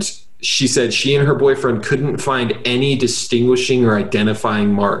 And she said she and her boyfriend couldn't find any distinguishing or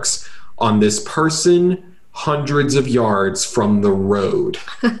identifying marks on this person hundreds of yards from the road.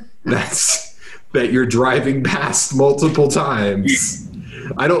 That you're driving past multiple times.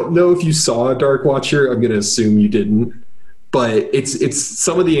 I don't know if you saw a Dark Watcher. I'm going to assume you didn't. But it's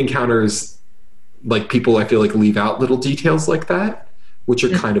some of the encounters, like people I feel like leave out little details like that, which are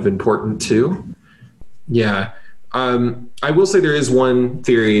kind of important too. Yeah. I will say there is one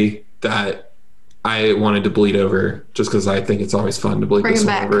theory that I wanted to bleed over just because I think it's always fun to bleed this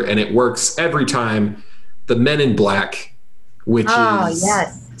one over. And it works every time. The Men in Black, which is...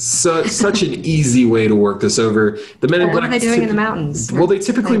 Yes. Such an easy way to work this over. The Men in Black. What are they doing in the mountains? Well, they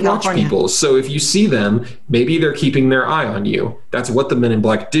typically watch people. So if you see them, maybe they're keeping their eye on you. That's what the Men in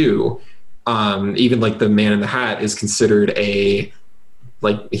Black do. Even like the Man in the Hat is considered he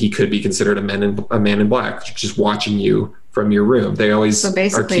could be considered a man in black, just watching you from your room. They always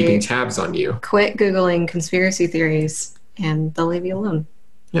are keeping tabs on you. Quit Googling conspiracy theories and they'll leave you alone.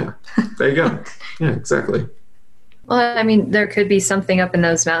 Yeah, there you go. Yeah, exactly. Well, I mean, there could be something up in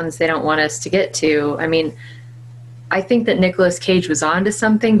those mountains they don't want us to get to. I mean, I think that Nicolas Cage was onto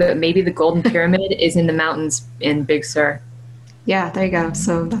something, but maybe the Golden Pyramid is in the mountains in Big Sur. Yeah, there you go.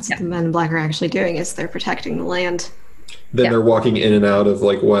 So that's what the Men in Black are actually doing, is they're protecting the land. Then they're walking in and out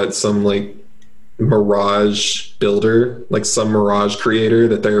of some mirage builder, like some mirage creator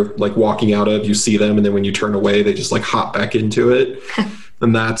that they're like walking out of. You see them, and then when you turn away, they just like hop back into it.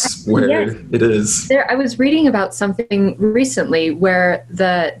 And that's where it is. I was reading about something recently where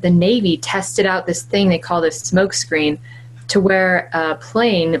the Navy tested out this thing they called a smoke screen, to where a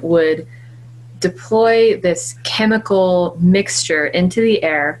plane would deploy this chemical mixture into the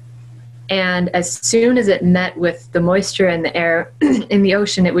air, and as soon as it met with the moisture in the air in the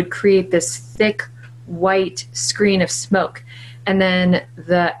ocean, it would create this thick white screen of smoke. And then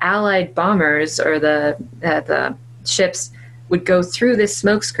the Allied bombers, or the ships, would go through this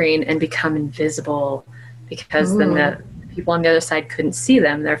smoke screen and become invisible, because then the people on the other side couldn't see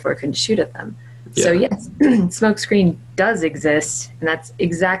them, therefore couldn't shoot at them. Yeah. So yes, smoke screen does exist, and that's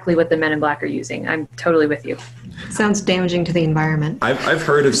exactly what the Men in Black are using. I'm totally with you. Sounds damaging to the environment. I've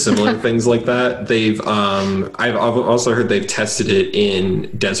heard of similar things like that. I've also heard they've tested it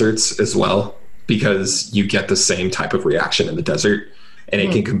in deserts as well, because you get the same type of reaction in the desert, and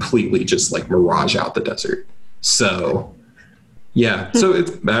it can completely just like mirage out the desert. So yeah, so I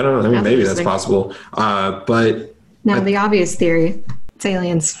don't know. I mean, maybe that's possible. But now the obvious theory, it's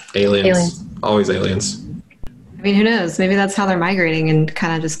aliens. Aliens. Always aliens. I mean, who knows? Maybe that's how they're migrating and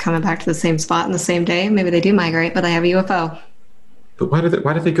kind of just coming back to the same spot in the same day. Maybe they do migrate, but they have a UFO. But why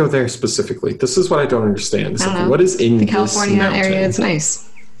do they go there specifically? This is what I don't understand. What is in the California this mountain? area? It's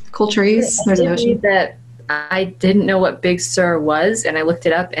nice. Cool trees. There's an ocean. That I didn't know what Big Sur was, and I looked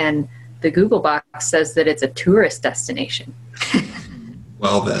it up, and the Google box says that it's a tourist destination.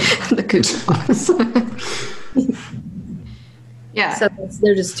 Well then. The Google box. Yeah. So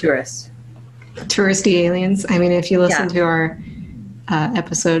they're just tourists. Touristy aliens. I mean, if you listen to our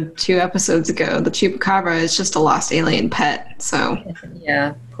episode 2 episodes ago, the chupacabra is just a lost alien pet. So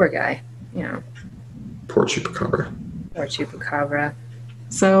yeah, poor guy. Poor chupacabra. Poor chupacabra.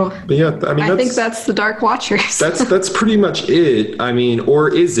 So, but yeah, I mean, I think that's the Dark Watchers. that's pretty much it. I mean, or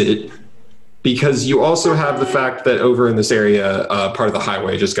is it? Because you also have the fact that over in this area, part of the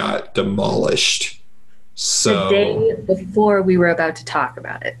highway just got demolished. So the day before we were about to talk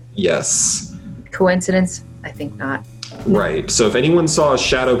about it. Yes. Coincidence? I think not. Right. So if anyone saw a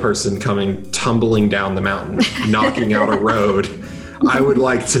shadow person coming tumbling down the mountain, knocking out a road, I would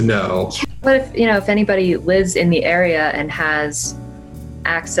like to know. But if anybody lives in the area and has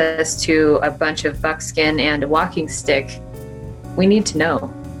access to a bunch of buckskin and a walking stick, we need to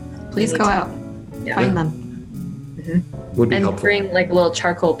know. Please go out. Yeah. Find them. Would be And helpful. bring like a little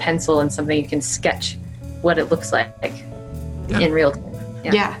charcoal pencil and something you can sketch what it looks like in real time.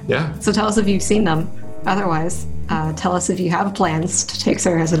 Yeah. Yeah. So tell us if you've seen them. Otherwise, tell us if you have plans to take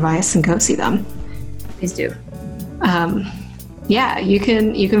Sarah's advice and go see them. Please do. Yeah, you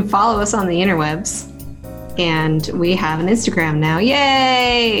can follow us on the interwebs, and we have an Instagram now.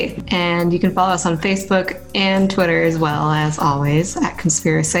 Yay! And you can follow us on Facebook and Twitter as well, as always, at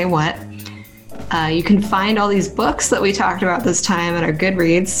Conspiracy What. You can find all these books that we talked about this time at our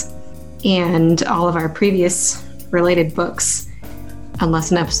Goodreads and all of our previous related books.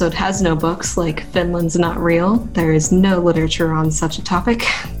 Unless an episode has no books, like Finland's Not Real, there is no literature on such a topic.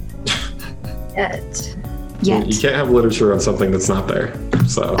 Yet. You can't have literature on something that's not there.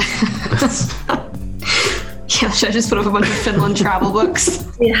 So. Yeah, should I just put up a bunch of Finland travel books?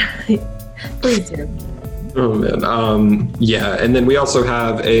 Yeah. Please do. Oh man. Yeah, and then we also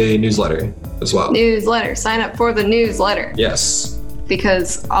have a newsletter as well. Newsletter. Sign up for the newsletter. Yes.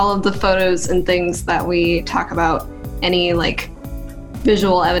 Because all of the photos and things that we talk about, any like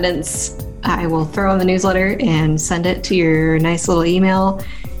visual evidence, I will throw in the newsletter and send it to your nice little email.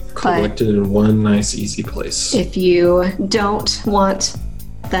 Collected in one nice, easy place. If you don't want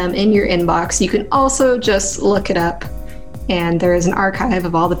them in your inbox, you can also just look it up. And there is an archive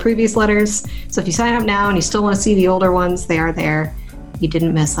of all the previous letters. So if you sign up now and you still want to see the older ones, they are there. You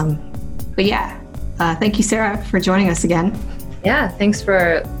didn't miss them. But yeah, thank you, Sarah, for joining us again. Yeah, thanks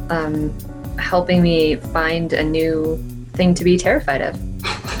for helping me find a new thing to be terrified of.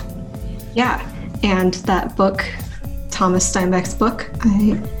 Yeah, and that book, Thomas Steinbeck's book,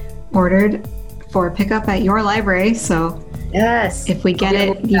 I ordered for pickup at your library. So Yes. if we get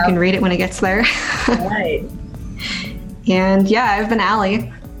it, you can read it when it gets there. All right. And yeah, I've been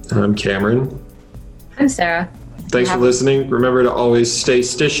Allie. I'm Cameron. I'm Sarah. Thanks for listening. Remember to always stay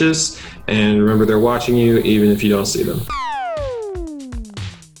stitious, and remember they're watching you even if you don't see them.